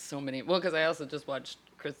 so many. Well, because I also just watched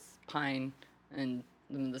Chris Pine and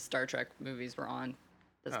the Star Trek movies were on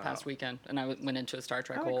this past weekend, and I went into a Star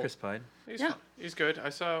Trek I hole. like Chris Pine. He's Yeah. fine. He's good. I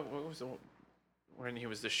saw when he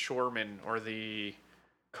was the shoreman or the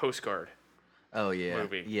Coast Guard. Oh yeah,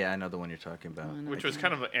 movie. yeah, I know the one you're talking about. Which was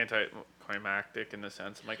kind of anticlimactic in the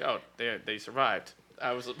sense. I'm like, oh, they survived.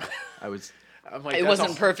 I was. I'm like, It that's wasn't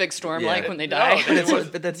all- perfect storm Yeah. like when they No, die. but it was-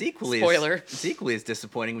 But that's equally Spoiler. it's equally as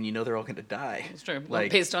disappointing when you know they're all going to die. It's true.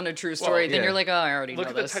 Like, Based on a true story, then yeah. you're like, oh, I already Look know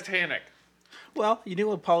at the this. Titanic. well, you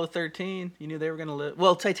knew Apollo 13. You knew they were going to live.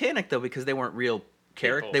 Well, Titanic though, because they weren't real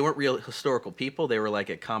character. People. They weren't real historical people. They were like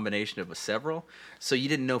a combination of several. So you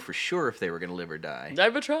didn't know for sure if they were going to live or die. I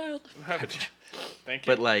have a child. Thank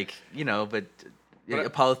you. But like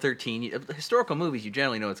Apollo 13, historical movies, you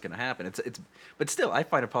generally know what's going to happen. But still, I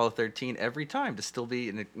find Apollo 13 every time to still be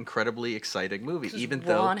an incredibly exciting movie, even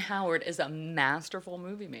Ron Howard is a masterful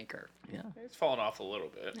movie maker. yeah. It's fallen off a little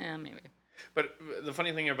bit. Yeah, maybe. But the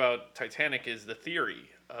funny thing about Titanic is the theory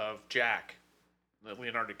of Jack,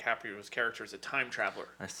 Leonardo DiCaprio's character, is a time traveler.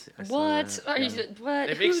 I saw What that, are yeah. you? What?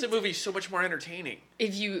 It makes the movie so much more entertaining.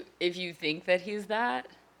 If you think that he's that,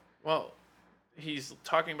 Well, he's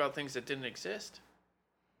talking about things that didn't exist.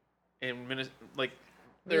 In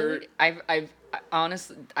really? I've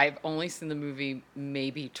honestly I've only seen the movie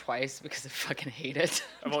maybe twice because I fucking hate it.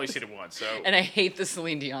 I've only seen it once, so And I hate the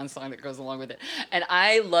Celine Dion song that goes along with it. And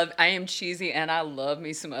I am cheesy and I love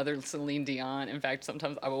me some other Celine Dion. In fact,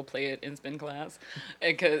 sometimes I will play it in spin class.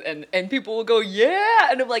 And people will go, yeah.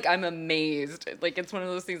 And I'm like, I'm amazed. Like, it's one of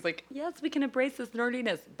those things like, yes, we can embrace this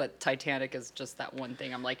nerdiness. But Titanic is just that one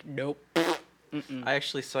thing. I'm like, nope. I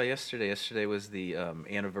actually saw yesterday. Yesterday was the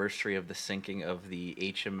anniversary of the sinking of the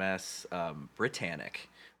HMS Britannic,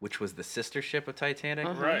 which was the sister ship of Titanic.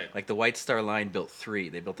 Right. Like the White Star Line built 3.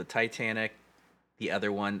 They built the Titanic, the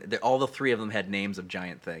other one. All the 3 of them had names of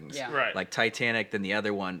giant things. Yeah. Right. Like Titanic, then the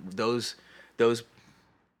other one. Those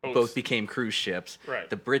both became cruise ships. Right.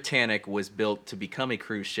 The Britannic was built to become a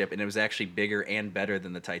cruise ship, and it was actually bigger and better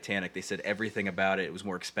than the Titanic. They said everything about it. It was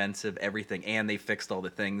more expensive, everything, and they fixed all the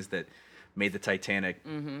things that made the Titanic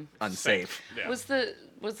unsafe. Yeah. Was the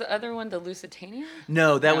other one the Lusitania?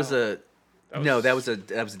 No, that No. was a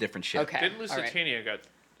that was a different ship. Okay. Didn't all right. Lusitania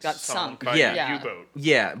Got sunk sunk. by Yeah. a U-boat?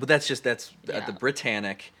 Yeah, but that's Yeah. the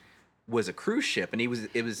Britannic was a cruise ship, and it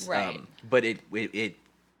was Right. but it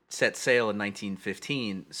set sail in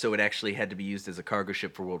 1915, so it actually had to be used as a cargo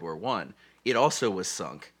ship for World War One. It also was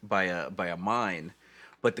sunk by a mine,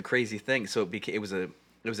 but the crazy thing, so it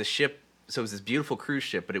was a ship. So it was this beautiful cruise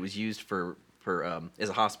ship, but it was used for as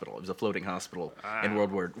a hospital. It was a floating hospital in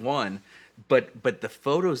World War One. But the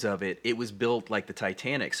photos of it was built like the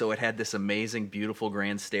Titanic. So it had this amazing, beautiful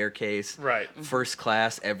grand staircase, Right. first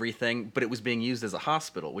class, everything. But it was being used as a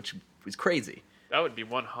hospital, which was crazy. That would be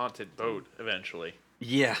one haunted boat eventually.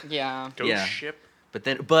 Yeah. Yeah. Ghost Yeah. ship.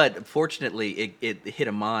 But fortunately, it hit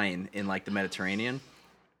a mine in like the Mediterranean.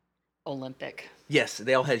 Olympic. Yes,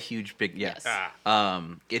 they all had huge, big. Yes. Ah.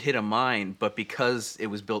 It hit a mine, but because it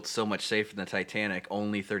was built so much safer than the Titanic,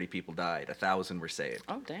 only 30 people died. 1,000 were saved.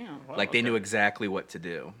 Oh damn. Like they knew exactly what to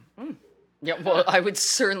do. Yeah, well, I would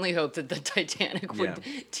certainly hope that the Titanic would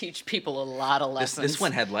Yeah. teach people a lot of This lessons.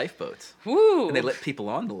 one had lifeboats, Woo! and they let people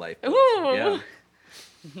on the lifeboats. Ooh. Yeah,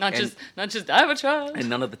 not and- just I have a child. and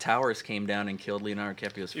none of the towers came down and killed Leonardo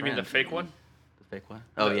DiCaprio's You friend. mean the fake one? The fake one?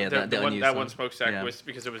 Oh yeah, the one, unused that one smokestack Yeah. was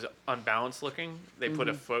because it was unbalanced looking. They put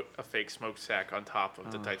a fake smokestack on top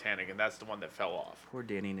of the Titanic, and that's the one that fell off. Poor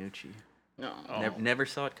Danny Nucci. No. Oh. Never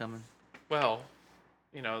saw it coming. Well,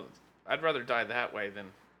 you know, I'd rather die that way than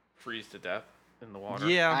freeze to death in the water.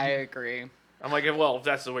 Yeah. I agree. I'm like, well, if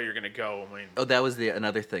that's the way you're gonna go, I mean, Oh, that was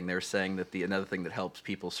another thing. They were saying that another thing that helps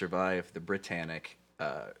people survive the Britannic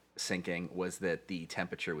sinking was that the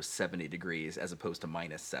temperature was 70 degrees as opposed to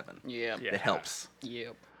 -7. Yeah. Yeah. That helps.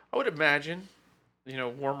 Yep. I would imagine, you know,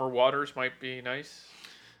 warmer waters might be nice,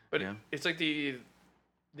 but Yeah. it's like the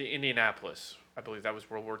Indianapolis. I believe that was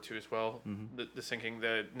World War II as well. The sinking,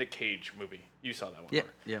 the Nick Cage movie. You saw that one, Yeah,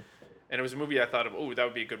 right? yeah. And it was a movie I thought of. Oh, that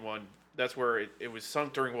would be a good one. That's where it was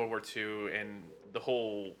sunk during World War II, and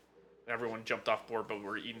everyone jumped off board, but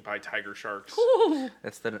were eaten by tiger sharks.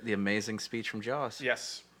 That's the amazing speech from Jaws.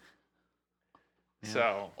 Yes. Yeah.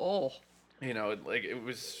 So, Oh. you know, like it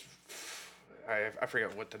was, I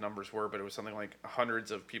forget what the numbers were, but it was something like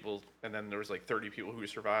hundreds of people, and then there was like 30 people who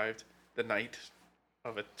survived the night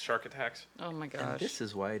of a shark attacks. Oh my And gosh. this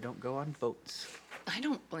is why I don't go on boats. I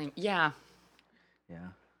don't blame. Yeah. Yeah.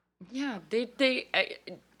 Yeah.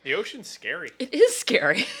 The ocean's scary. It is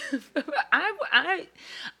scary.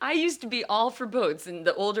 I used to be all for boats, and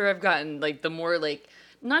the older I've gotten, like the more like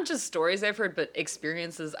not just stories I've heard, but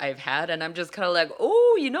experiences I've had, and I'm just kind of like,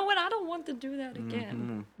 oh, you know what? I don't want to do that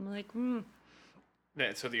again. I'm like,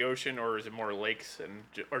 Yeah, so the ocean, or is it more lakes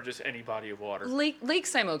or just any body of water?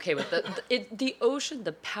 lakes I'm okay with. The ocean,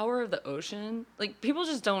 the power of the ocean, like people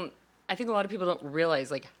just don't. I think a lot of people don't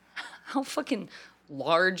realize like how fucking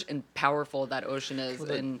large and powerful that ocean is,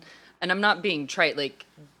 and I'm not being trite. Like,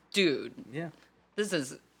 dude, Yeah. this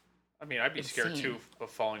is I mean, I'd be scared Insane. too of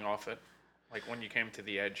falling off it, like when you came to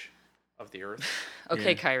the edge of the earth.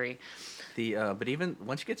 okay, Yeah. Kyrie. But even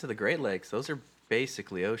once you get to the Great Lakes, those are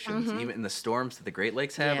basically oceans. Even in the storms that the Great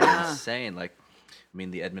Lakes have are Yeah. insane. Like, I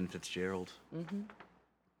mean, the Edmund Fitzgerald.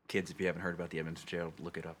 Kids, if you haven't heard about the Edmund Fitzgerald,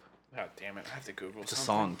 look it up. Oh damn it! I have to Google. It's a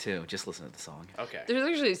song too. Just listen to the song. Okay. There's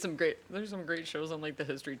actually some great shows on like the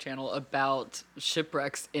History Channel about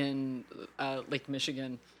shipwrecks in Lake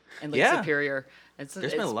Michigan and Lake Yeah. Superior. There's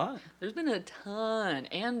been a lot. There's been a ton,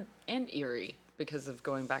 and Erie because of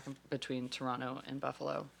going back between Toronto and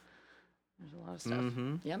Buffalo. There's a lot of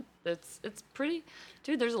stuff. Yep, it's pretty,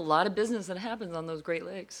 dude. There's a lot of business that happens on those Great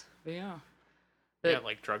Lakes. But yeah, Yeah,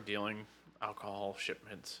 like drug dealing, alcohol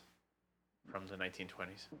shipments from the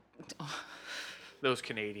 1920s. Those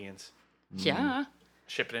Canadians yeah.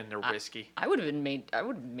 shipping in their whiskey. I would have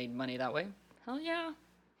made money that way. Hell yeah.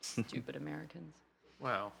 Stupid Americans.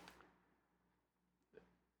 Wow.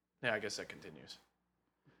 Yeah, I guess that continues.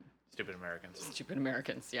 Stupid Americans. Stupid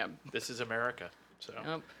Americans. Yeah. This is America. So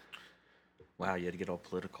Yep. Wow, you had to get all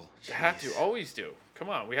political. you have Jeez. to, always do. Come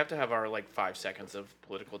on, we have to have our like 5 seconds of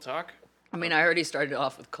political talk. I mean, I already started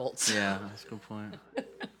off with cults. Yeah, that's a good point.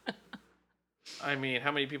 I mean,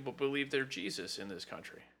 how many people believe they're Jesus in this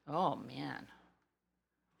country? Oh man.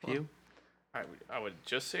 Few. I would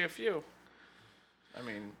just say a few. I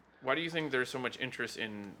mean, why do you think there's so much interest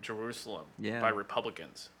in Jerusalem Yeah. by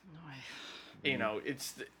Republicans? You know,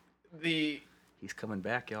 it's the He's coming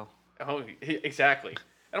back, y'all. exactly.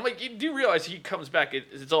 And I'm like, you do realize he comes back,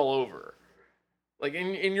 it's all over. Like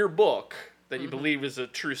in your book that you believe is a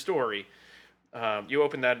true story, you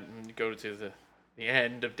open that and you go to the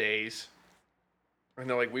end of days, and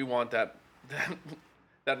they're like, we want that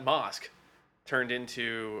mosque turned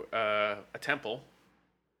into a temple.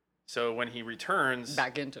 So when he returns,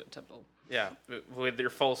 Back into a temple. yeah, with their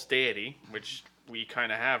false deity, which we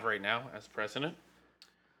kind of have right now as president.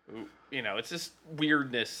 You know, it's this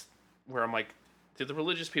weirdness where I'm like, do the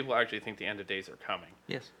religious people actually think the end of days are coming?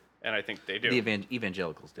 Yes. And I think they do, The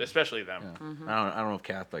evangelicals do. especially them. Yeah. I don't know if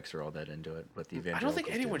Catholics are all that into it, but the evangelicals I don't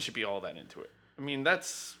think anyone do. should be all that into it. I mean,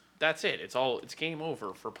 that's it. It's game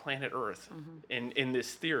over for planet Earth in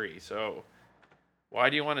this theory. So why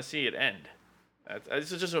do you want to see it end?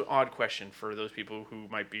 This is just an odd question for those people who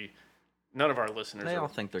might be. None of our listeners. They are all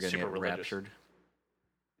think they're going to super get religious. raptured.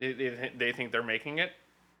 They think they're making it.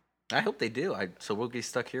 I hope they do. So we'll get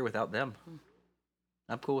stuck here without them.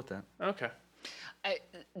 I'm cool with that. Okay.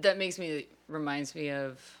 That reminds me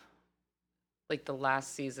of like the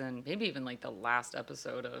last season, maybe even like the last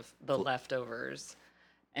episode of The Leftovers,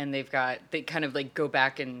 and they kind of like go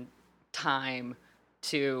back in time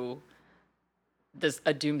to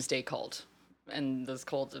a doomsday cult, and this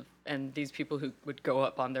cult and these people who would go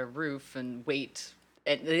up on their roof and wait.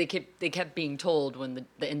 And they kept being told when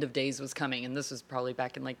the end of days was coming, and this was probably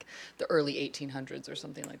back in like the early 1800s or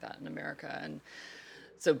something like that in America, and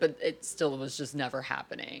so but it still was just never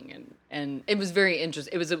happening, and it was very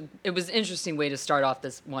interesting. It was an interesting way to start off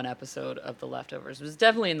this one episode of The Leftovers. It was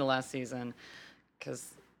definitely in the last season because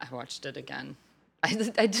I watched it again. I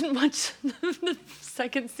didn't watch the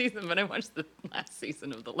second season, but I watched the last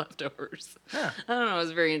season of The Leftovers. Yeah. I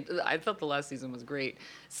don't know. I thought the last season was great.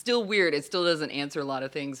 Still weird. It still doesn't answer a lot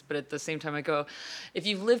of things, but at the same time, I go, if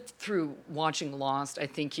you've lived through watching Lost, I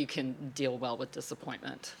think you can deal well with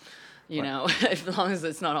disappointment. You know, as long as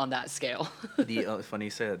it's not on that scale. Funny you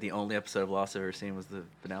say that. The only episode of Lost I've ever seen was the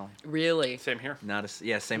finale. Really? Same here.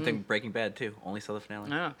 Same thing. Breaking Bad too. Only saw the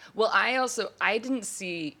finale. Oh. Well, I didn't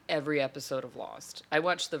see every episode of Lost. I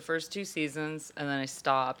watched the first 2 seasons and then I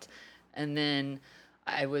stopped, and then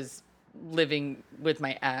I was living with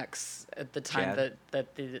my ex at the time Chad?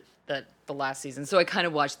 that the last season. So I kind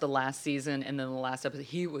of watched the last season and then the last episode.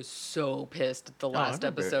 He was so pissed at the last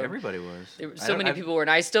episode. Everybody was. There were so many people were, and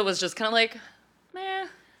I still was just kind of like, meh.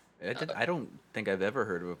 I don't think I've ever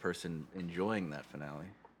heard of a person enjoying that finale.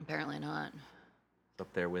 Apparently not. Up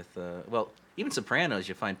there with even Sopranos,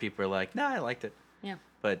 you find people are like, nah, I liked it. Yeah.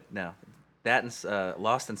 But no, that and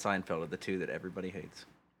Lost and Seinfeld are the two that everybody hates.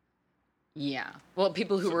 Yeah. Well,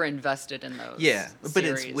 people who were invested in those. Yeah, but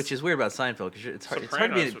series. which is weird about Seinfeld because it's hard to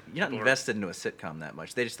Sopranos, be. You're not people are- invested into a sitcom that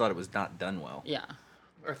much. They just thought it was not done well. Yeah.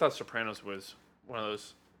 I thought Sopranos was one of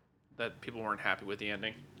those that people weren't happy with the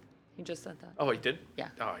ending. He just said that. Oh, he did? Yeah.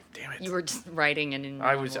 Oh, damn it. You were just writing and in your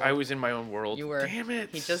I own was world. in my own world. You were. Damn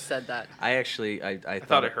it. He just said that. I actually, I I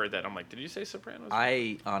heard that. I'm like, did you say Sopranos?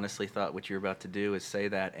 I honestly thought what you were about to do is say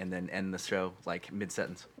that and then end the show like mid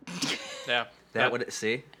sentence. yeah. That would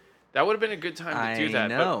see. That would have been a good time to do that.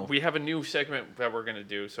 know. But we have a new segment that we're gonna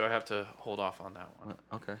do, so I have to hold off on that one.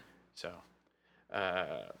 Okay. So,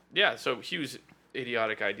 yeah. So Hugh's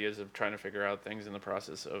idiotic ideas of trying to figure out things in the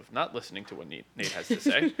process of not listening to what Nate has to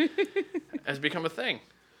say has become a thing.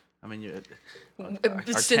 I mean,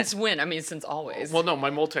 Since when? I mean, since always. Well, no,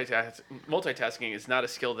 my multitasking is not a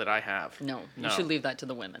skill that I have. No, you should leave that to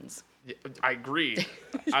the women's. Yeah, I agree.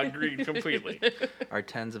 I agree completely. our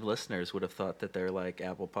tens of listeners would have thought that their like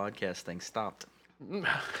Apple Podcast thing stopped.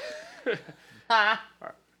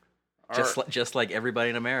 Just like everybody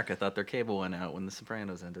in America thought their cable went out when The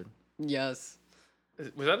Sopranos ended. Yes.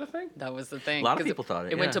 Was that a thing? That was the thing. A lot of people thought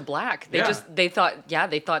it. It went yeah. to black. They Yeah.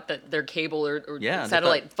 they thought that their cable or Yeah, they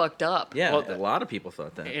satellite fucked up. Yeah, Well, a lot of people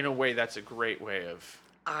thought that. In a way, that's a great way of.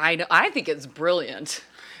 I know. I think it's brilliant.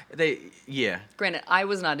 Granted, I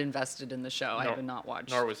was not invested in the show. I have not watched.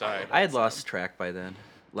 Nor was I. I had lost track by then.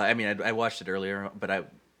 Like, I mean, I watched it earlier, but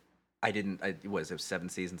I didn't. It was 7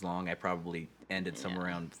 seasons long. I probably ended somewhere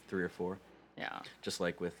around 3 or 4. Yeah. Just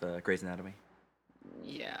like with Grey's Anatomy.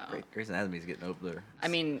 Yeah. Grey's Anatomy's getting up there. I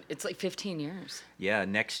mean, it's like 15 years. Yeah,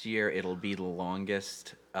 next year it'll be the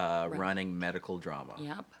longest running medical drama.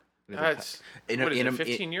 Yep. That's what is it,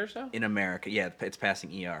 15 years now? In America, yeah, it's passing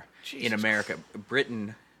ER. Jesus In America,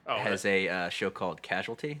 Britain Oh, has a show called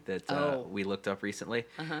Casualty that we looked up recently.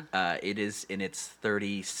 It is in its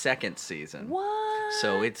 32nd season. What?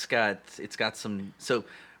 So it's got some. So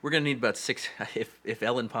we're gonna need about 6. If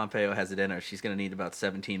Ellen Pompeo has it in her, she's gonna need about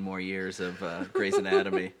 17 more years of Grey's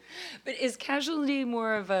Anatomy. But is Casualty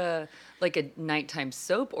more of a nighttime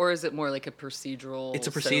soap, or is it more like a procedural? It's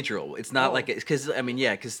a soap? procedural. It's not like because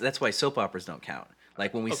because that's why soap operas don't count.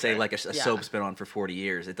 Like when we say Okay. like a soap's been on for 40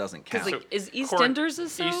 years, it doesn't count. Like, is EastEnders a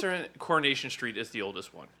soap? Coronation Street is the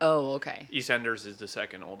oldest one. Oh, okay. EastEnders is the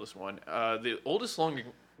second oldest one. The oldest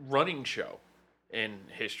running show in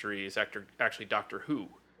history is actually Doctor Who.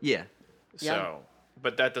 Yeah, So, Yeah.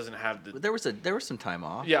 but that doesn't have the. there was some time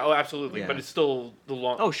off. Yeah, oh, absolutely. Yeah. But it's still the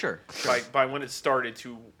long. Oh, sure. By when it started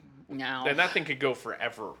to, No. and that thing could go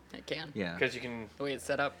forever It can. Yeah. because you can, The way it's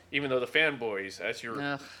set up. even though the fanboys, as you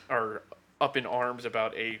Ugh. are up in arms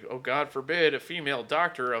about God forbid, a female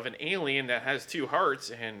doctor of an alien that has 2 hearts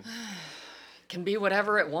and Can be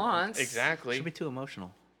whatever it wants. exactly. Should be too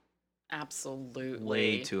emotional. Absolutely.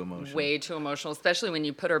 Way too emotional. Way too emotional, especially when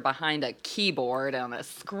you put her behind a keyboard on a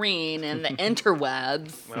screen in the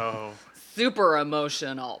interwebs. Oh, Super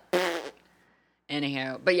emotional.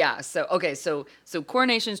 Anyhow, but yeah, so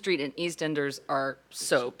Coronation Street and EastEnders are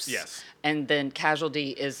soaps. Yes. And then Casualty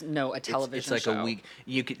is a television It's like show. a week.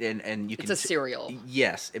 You could and you can. It's a serial.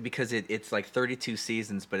 Yes, because it's like 32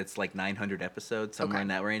 seasons, but it's like 900 episodes, somewhere Okay. in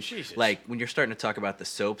that range. Jesus. Like when you're starting to talk about the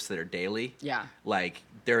soaps that are daily. Yeah. Like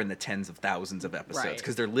they're in the tens of thousands of episodes Right.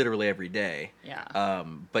 because they're literally every day. Yeah.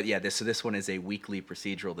 But yeah, this one is a weekly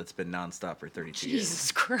procedural that's been nonstop for 32 years.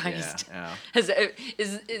 Jesus Christ. Yeah.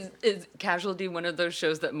 Is Casualty one of those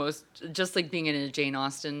shows that just like being in a Jane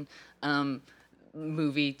Austen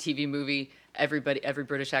TV movie, every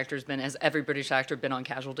British actor's has every British actor been on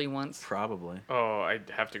Casualty once? Probably. oh, I'd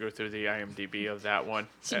have to go through the IMDb of that one.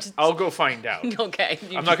 just- I'll go find out. Okay.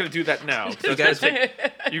 I'm not going to do that now. You guys,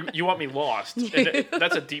 You want me lost? And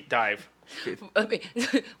that's a deep dive. Okay.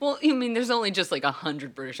 Well, I mean, there's only just like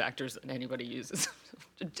 100 British actors that anybody uses.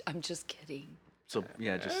 I'm just kidding. so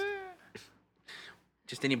yeah,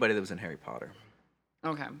 just anybody that was in Harry Potter.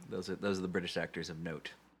 Okay. Those are the British actors of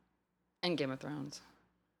note. And Game of Thrones.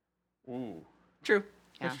 Ooh. True.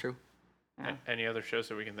 That's Yeah. true. Yeah. Any other shows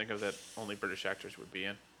that we can think of that only British actors would be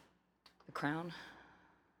in? The Crown.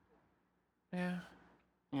 Yeah.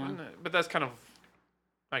 Yeah. But that's kind of,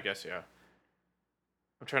 I guess, yeah.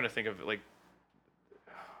 I'm trying to think of like,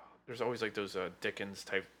 there's always like those Dickens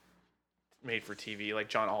type made for TV. Like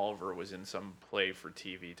John Oliver was in some play for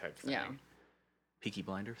TV type thing. Yeah. Peaky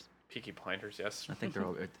Blinders. Peaky Blinders, yes. I think they're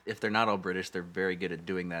all. If they're not all British, they're very good at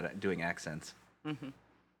doing accents. Mm-hmm.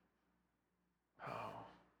 Oh,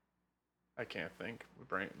 I can't think.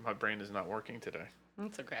 My brain is not working today.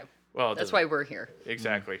 That's okay. Well, That's why we're here.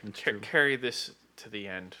 exactly. That's true. Carry this to the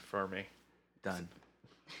end for me, Done.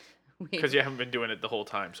 because you haven't been doing it the whole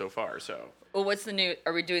time so far. So Well, what's the new?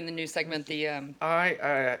 Are we doing the new segment? The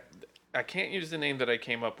I can't use the name that I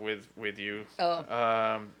came up with you.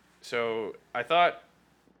 Oh. So I thought,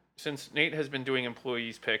 since Nate has been doing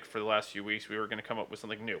employees pick for the last few weeks, we were going to come up with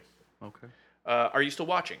something new. Okay. Are you still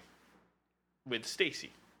watching? With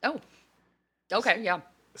Stacy. Oh. Okay. Yeah.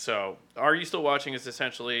 So, are you still watching is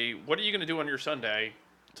essentially, what are you going to do on your Sunday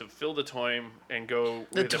to fill the time and go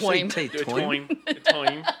The with a- toim. Say the toim?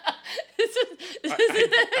 toim.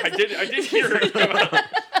 I did hear it come out.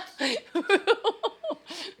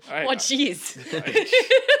 What cheese? I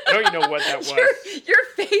don't even know what that was. Your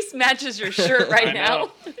face matches your shirt right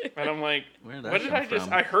now. And I'm like, Where did that what did I come just?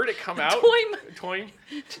 from? I heard it come out. Toim. Toim.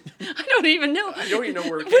 I don't even know. I don't even know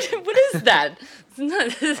where it came. What is that?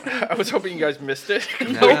 It's not, I was hoping you guys missed it.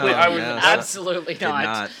 No, I was no. absolutely Did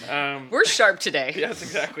not. not. We're sharp today. Yes,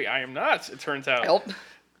 exactly. I am not. It turns out. Nope.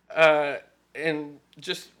 And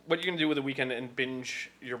just what you're gonna do with the weekend and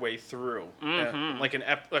binge your way through, like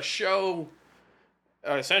a show,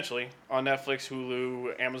 essentially on Netflix,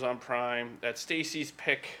 Hulu, Amazon Prime. That's Stacy's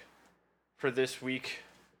pick for this week.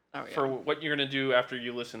 Oh, yeah. For what you're gonna do after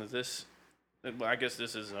you listen to this. Well, I guess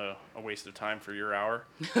this is a waste of time for your hour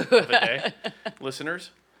of a day, listeners.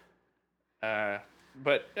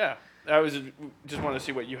 But yeah, I was just want to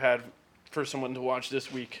see what you had for someone to watch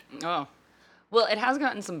this week. Oh. Well, it has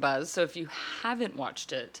gotten some buzz, so if you haven't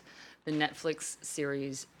watched it, the Netflix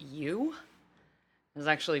series You is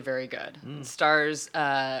actually very good. It stars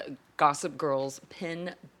Gossip Girl's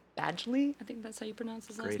Penn Badgley, I think that's how you pronounce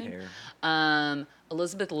his last Great name. hair.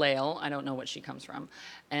 Elizabeth Lail, I don't know what she comes from,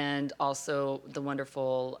 and also the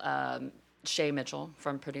wonderful Shay Mitchell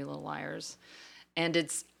from Pretty Little Liars. And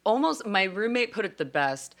it's almost, my roommate put it the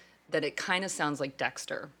best, that it kind of sounds like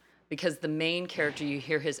Dexter. Because the main character, you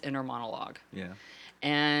hear his inner monologue. Yeah.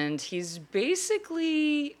 And he's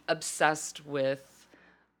basically obsessed with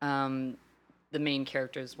the main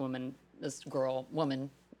character's woman,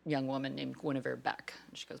 young woman named Guinevere Beck.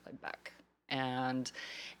 She goes by Beck.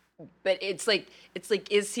 But it's like,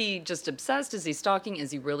 is he just obsessed? Is he stalking? Is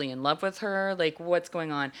he really in love with her? Like, what's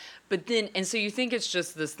going on? But then, and so you think it's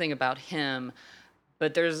just this thing about him.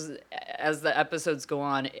 But as the episodes go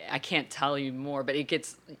on, I can't tell you more, but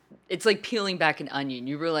it's like peeling back an onion.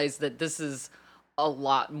 You realize that this is a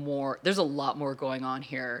lot more, there's a lot more going on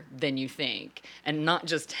here than you think. And not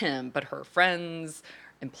just him, but her friends,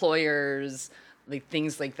 employers, like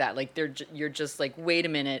things like that. Like you're just like, wait a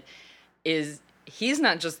minute, he's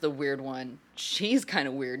not just the weird one, she's kind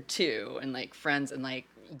of weird too. And like friends and like,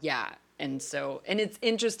 yeah. And it's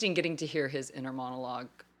interesting getting to hear his inner monologue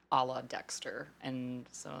a la Dexter, and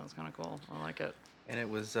so it's kind of cool. I like it. And it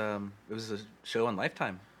was a show on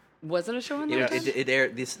Lifetime. Was it a show on Lifetime? It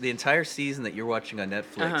aired the entire season that you're watching on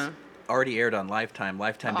Netflix. Already aired on Lifetime.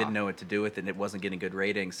 Lifetime didn't know what to do with it, and it wasn't getting good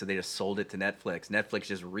ratings, so they just sold it to Netflix. Netflix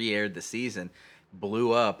just re-aired the season,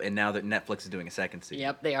 blew up, and now that Netflix is doing a second season.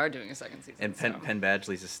 Yep, they are doing a second season. And Penn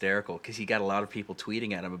Badgley's hysterical because he got a lot of people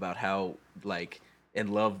tweeting at him about how in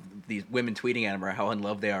love these women tweeting at him, or how in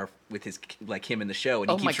love they are with him in the show, and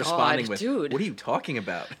he keeps responding with, dude. "What are you talking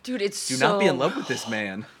about, dude? It's do not be in love with this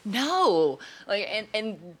man." No, like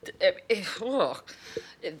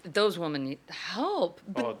those women need help.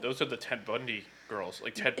 But those are the Ted Bundy girls.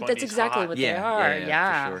 Like Ted Bundy's that's exactly hot. what they are.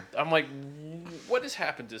 Yeah. For sure. I'm like, what has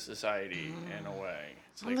happened to society in a way?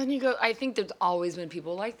 It's like, And then you go, I think there's always been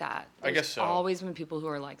people like that. I guess so. Always been people who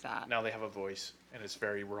are like that. now they have a voice, and it's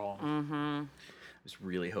very wrong. I was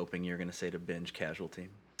really hoping you were going to say to binge Casualty,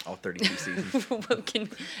 all 32 seasons.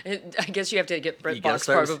 I guess you have to get Brett Gotta Box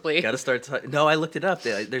start. probably. Got to start. No, I looked it up.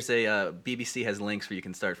 There's a BBC has links where you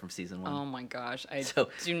can start from season 1. Oh my gosh, I So,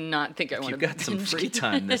 do not think I want to. You've got some free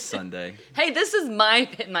time this Sunday. Hey, this is my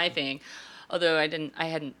thing. Although I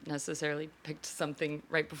hadn't necessarily picked something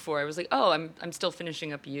right before. I was like, oh, I'm still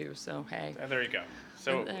finishing up You. So hey. And there you go.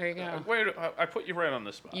 So There you go. Wait, I put you right on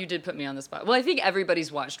the spot. You did put me on the spot. Well, I think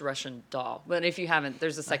everybody's watched Russian Doll, but if you haven't,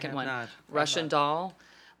 there's a second have one, not. Russian Doll,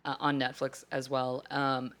 on Netflix as well.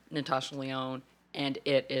 Natasha Lyonne, and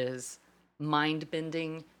it is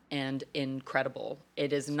mind-bending and incredible.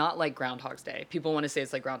 It is not like Groundhog's Day. People want to say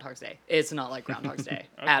it's like Groundhog's Day. It's not like Groundhog's Day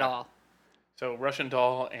at all. So Russian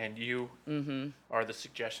Doll and You are the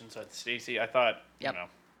suggestions on Stacy. I thought, Yep.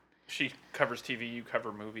 she covers TV, you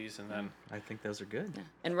cover movies, and then I think those are good.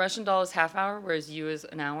 And Russian Doll is half hour, whereas You is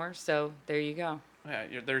an hour. So there you go.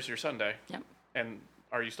 there's your Sunday. Yep. And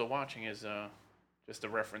Are You Still Watching is just a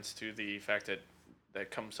reference to the fact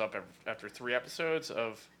that comes up after 3 episodes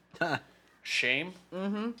of shame.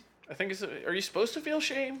 Mm-hmm. I think are you supposed to feel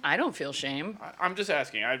shame? I don't feel shame. I'm just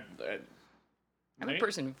asking. I'm a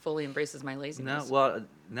person who fully embraces my No, laziness. well,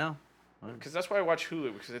 no. Because that's why I watch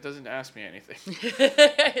Hulu, because it doesn't ask me anything.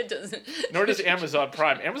 It doesn't. Nor does Amazon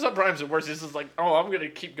Prime. Amazon Prime's the worst. This is like, I'm going to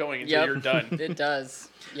keep going until you're done. It does.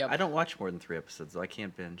 Yep. I don't watch more than 3 episodes, though. I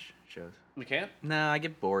can't binge shows. You can't? No, I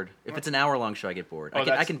get bored. If it's an hour-long show, I get bored.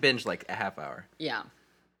 I can binge like a half hour. Yeah.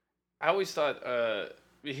 I always thought,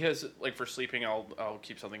 because like for sleeping, I'll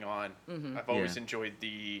keep something on. Mm-hmm. I've always enjoyed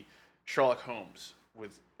the Sherlock Holmes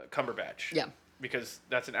with Cumberbatch. Yeah. Because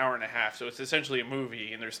that's an hour and a half, so it's essentially a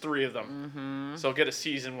movie, and there's 3 of them. Mm-hmm. So I'll get a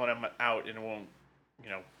season when I'm out, and it won't,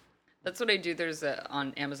 That's what I do. There's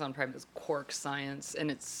on Amazon Prime, this Quark Science, and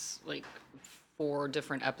it's like 4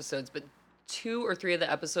 different episodes, but 2 or 3 of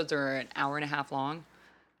the episodes are an hour and a half long,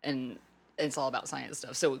 and it's all about science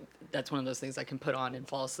stuff. So that's one of those things I can put on and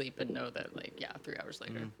fall asleep and know that, like, 3 hours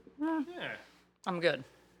later, Yeah. I'm good.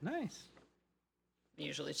 Nice.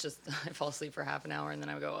 Usually it's just I fall asleep for half an hour and then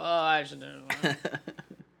I go, oh, I should do it.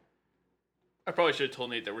 I probably should have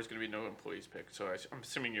told Nate there was going to be no employees pick, so I'm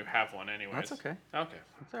assuming you have one anyways. That's okay. Okay.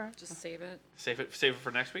 That's all right. Just save it. Save it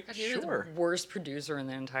for next week? God, you're Sure. the worst producer in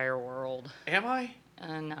the entire world. Am I?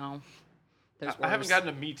 No. There's I haven't worse. gotten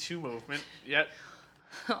a Me Too movement yet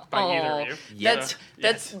by either of you. Yeah.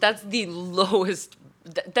 That's the lowest.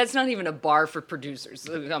 That's not even a bar for producers.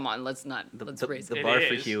 So come on, let's raise The it. bar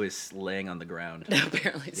for is. Hugh is laying on the ground.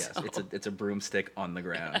 Apparently Yes, so. it's a broomstick on the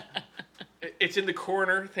ground. It's in the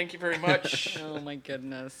corner. Thank you very much. Oh my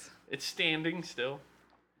goodness. It's standing still.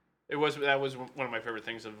 That was one of my favorite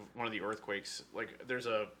things of one of the earthquakes. Like, there's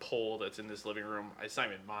a pole that's in this living room. It's not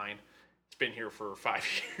even mine. It's been here for 5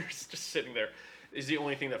 years, just sitting there. It's the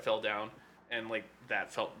only thing that fell down, and like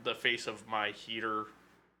that felt the face of my heater,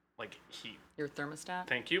 like heat. Your thermostat?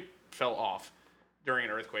 Thank you. Fell off during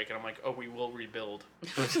an earthquake, and I'm like, oh, we will rebuild.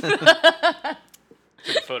 Took a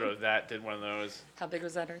photo of that. Did one of those. How big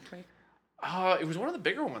was that earthquake? It was one of the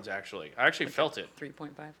bigger ones actually. I actually felt it.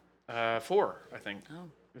 3.5. 4, I think. Oh.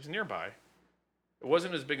 It was nearby. It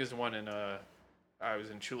wasn't as big as the one in I was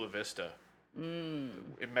in Chula Vista. In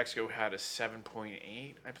Mexico had a 7.8,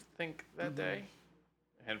 I think, that day.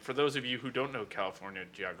 And for those of you who don't know California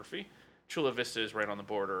geography, Chula Vista is right on the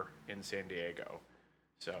border in San Diego.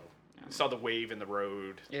 So I saw the wave in the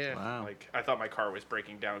road. Yeah. Wow. Like, I thought my car was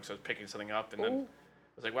breaking down because I was picking something up, and then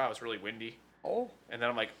I was like, wow, it's really windy. Oh. And then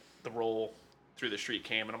I'm like, the roll through the street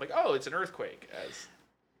came, and I'm like, oh, it's an earthquake.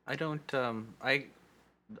 I don't.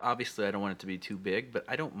 Obviously I don't want it to be too big, but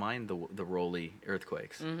I don't mind the rolly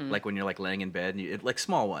earthquakes. Like when you're like laying in bed, and like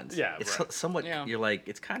small ones. Yeah, it's right. somewhat. Yeah. You're like,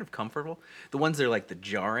 it's kind of comfortable. The ones that are like the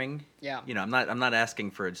jarring. Yeah. You know, I'm not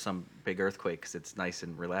asking for some big earthquake because it's nice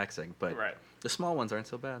and relaxing, but Right. the small ones aren't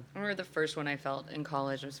so bad. I remember the first one I felt in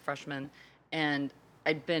college. I was a freshman, and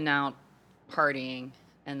I'd been out partying,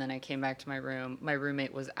 and then I came back to my room. My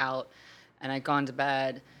roommate was out, and I'd gone to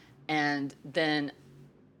bed, and then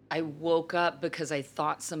I woke up because I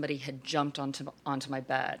thought somebody had jumped onto my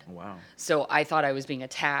bed. Wow. So I thought I was being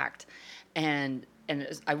attacked, and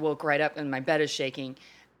I woke right up, and my bed is shaking,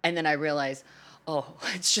 and then I realized, oh,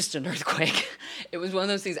 it's just an earthquake. It was one of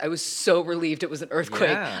those things. I was so relieved it was an earthquake.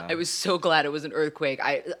 Yeah. I was so glad it was an earthquake.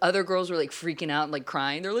 Other girls were like freaking out and like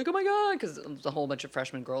crying. They're like, oh my God, because it was a whole bunch of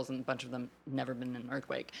freshman girls and a bunch of them never been in an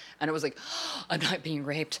earthquake. And it was like, oh, I'm not being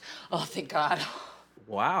raped. Oh, thank God.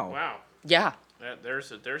 Wow. Wow. Yeah.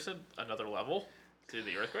 There's another level to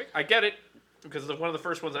the earthquake. I get it, because one of the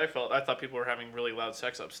first ones I felt, I thought people were having really loud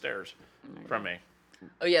sex upstairs from me.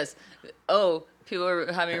 Oh, yes. Oh, people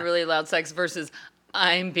are having really loud sex versus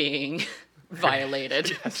I'm being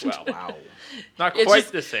violated. As well. Wow. Not It's quite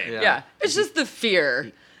just- the same. Yeah. Yeah. It's just the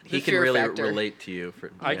fear. He the can fear really factor. relate to you.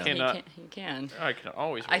 For I yeah. can- He can. I can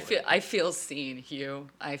always. I relate. feel seen, Hugh.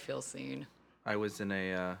 I feel seen. I was in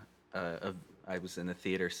I was in the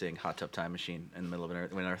theater seeing Hot Tub Time Machine in the middle of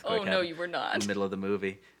when an earthquake Oh, no, happened. you were not. In the middle of the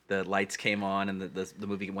movie, the lights came on and the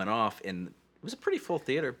movie went off, and it was a pretty full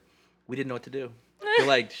theater. We didn't know what to do. We're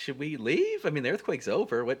like, should we leave? I mean, the earthquake's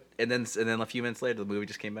over. What? And then a few minutes later, the movie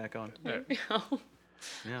just came back on. Yeah.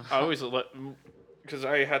 Yeah. I always because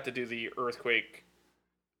I had to do the earthquake,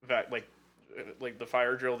 like the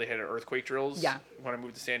fire drill. They had earthquake drills. Yeah. When I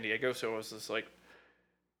moved to San Diego, so I was just like,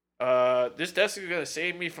 this desk is gonna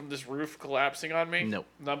save me from this roof collapsing on me. Nope.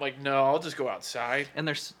 And I'm like, no, I'll just go outside. And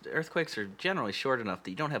earthquakes are generally short enough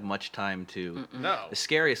that you don't have much time to. No. The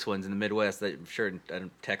scariest ones in the Midwest, I'm sure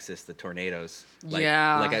in Texas, the tornadoes.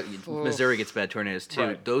 Yeah. Like Oof. Missouri gets bad tornadoes too.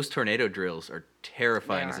 Right. Those tornado drills are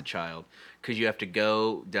terrifying They as are. a child because you have to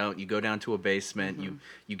go down. You go down to a basement.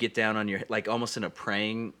 You get down on your like almost in a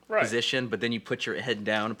praying Right. position, but then you put your head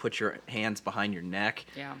down and put your hands behind your neck.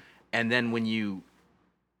 Yeah. And then when you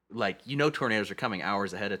tornadoes are coming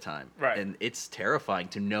hours ahead of time. Right. And it's terrifying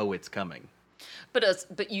to know it's coming.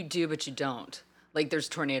 But you do, but you don't. Like there's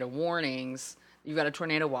tornado warnings. You've got a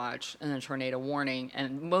tornado watch and a tornado warning,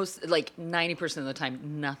 and 90% of the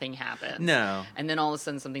time nothing happens. No. And then all of a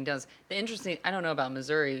sudden something does. I don't know about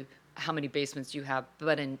Missouri, how many basements you have,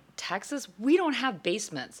 but in Texas we don't have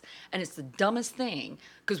basements, and it's the dumbest thing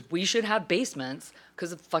because we should have basements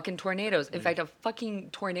because of fucking tornadoes. In fact, a fucking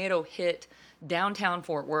tornado hit downtown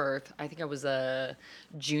Fort Worth. I think I was a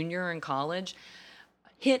junior in college.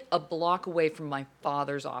 Hit a block away from my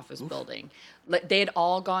father's office building. Like they had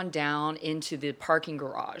all gone down into the parking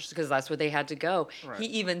garage because that's where they had to go. Right. He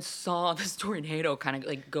even saw this tornado kind of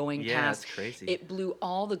like going Yeah, past. it's crazy. It blew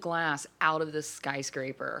all the glass out of the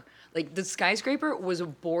skyscraper. Like the skyscraper was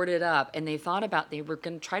boarded up, and they thought they were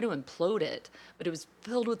going to try to implode it, but it was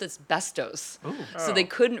filled with asbestos. So they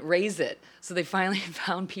couldn't raise it. So they finally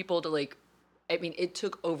found people to like. I mean, it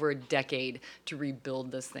took over a decade to rebuild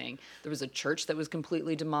this thing. There was a church that was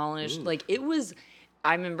completely demolished. Like it was.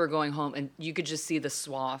 I remember going home and you could just see the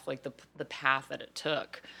swath, like the path that it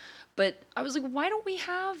took. But I was like, why don't we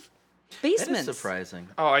have basements? That is surprising.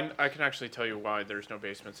 Oh, I can actually tell you why there's no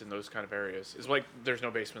basements in those kind of areas. It's like there's no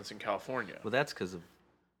basements in California. Well, that's because of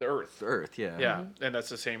The Earth. the Earth, yeah. Yeah, and that's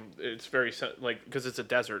the same. It's very like because it's a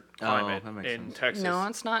desert climate that makes in sense. Texas. No,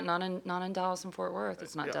 it's not. Not in Dallas and Fort Worth.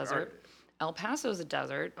 It's not Yeah, desert. El Paso's a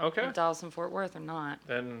desert. Okay. But Dallas and Fort Worth are not.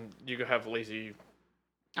 Then you could have lazy.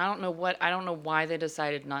 I don't know why they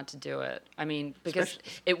decided not to do it. I mean, because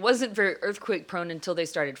it wasn't very earthquake prone until they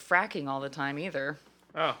started fracking all the time either.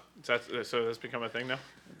 Oh, so that's become a thing now.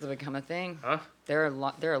 It's become a thing. Huh? There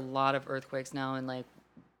are a lot of earthquakes now in like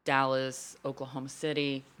Dallas, Oklahoma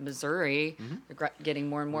City, Missouri. They're getting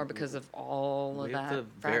more and more because of all of We have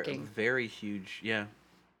that the fracking. very huge, yeah.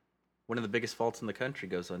 One of the biggest faults in the country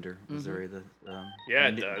goes under Missouri. Yeah,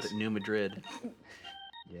 it New, does. the New Madrid.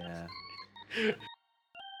 Yeah.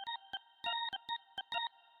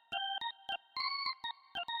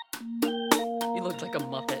 You looked like a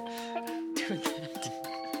Muppet doing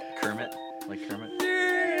that. Kermit, like Kermit.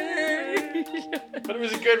 But it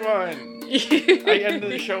was a good one. I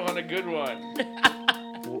ended the show on a good one.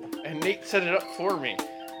 And Nate set it up for me.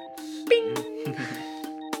 Bing.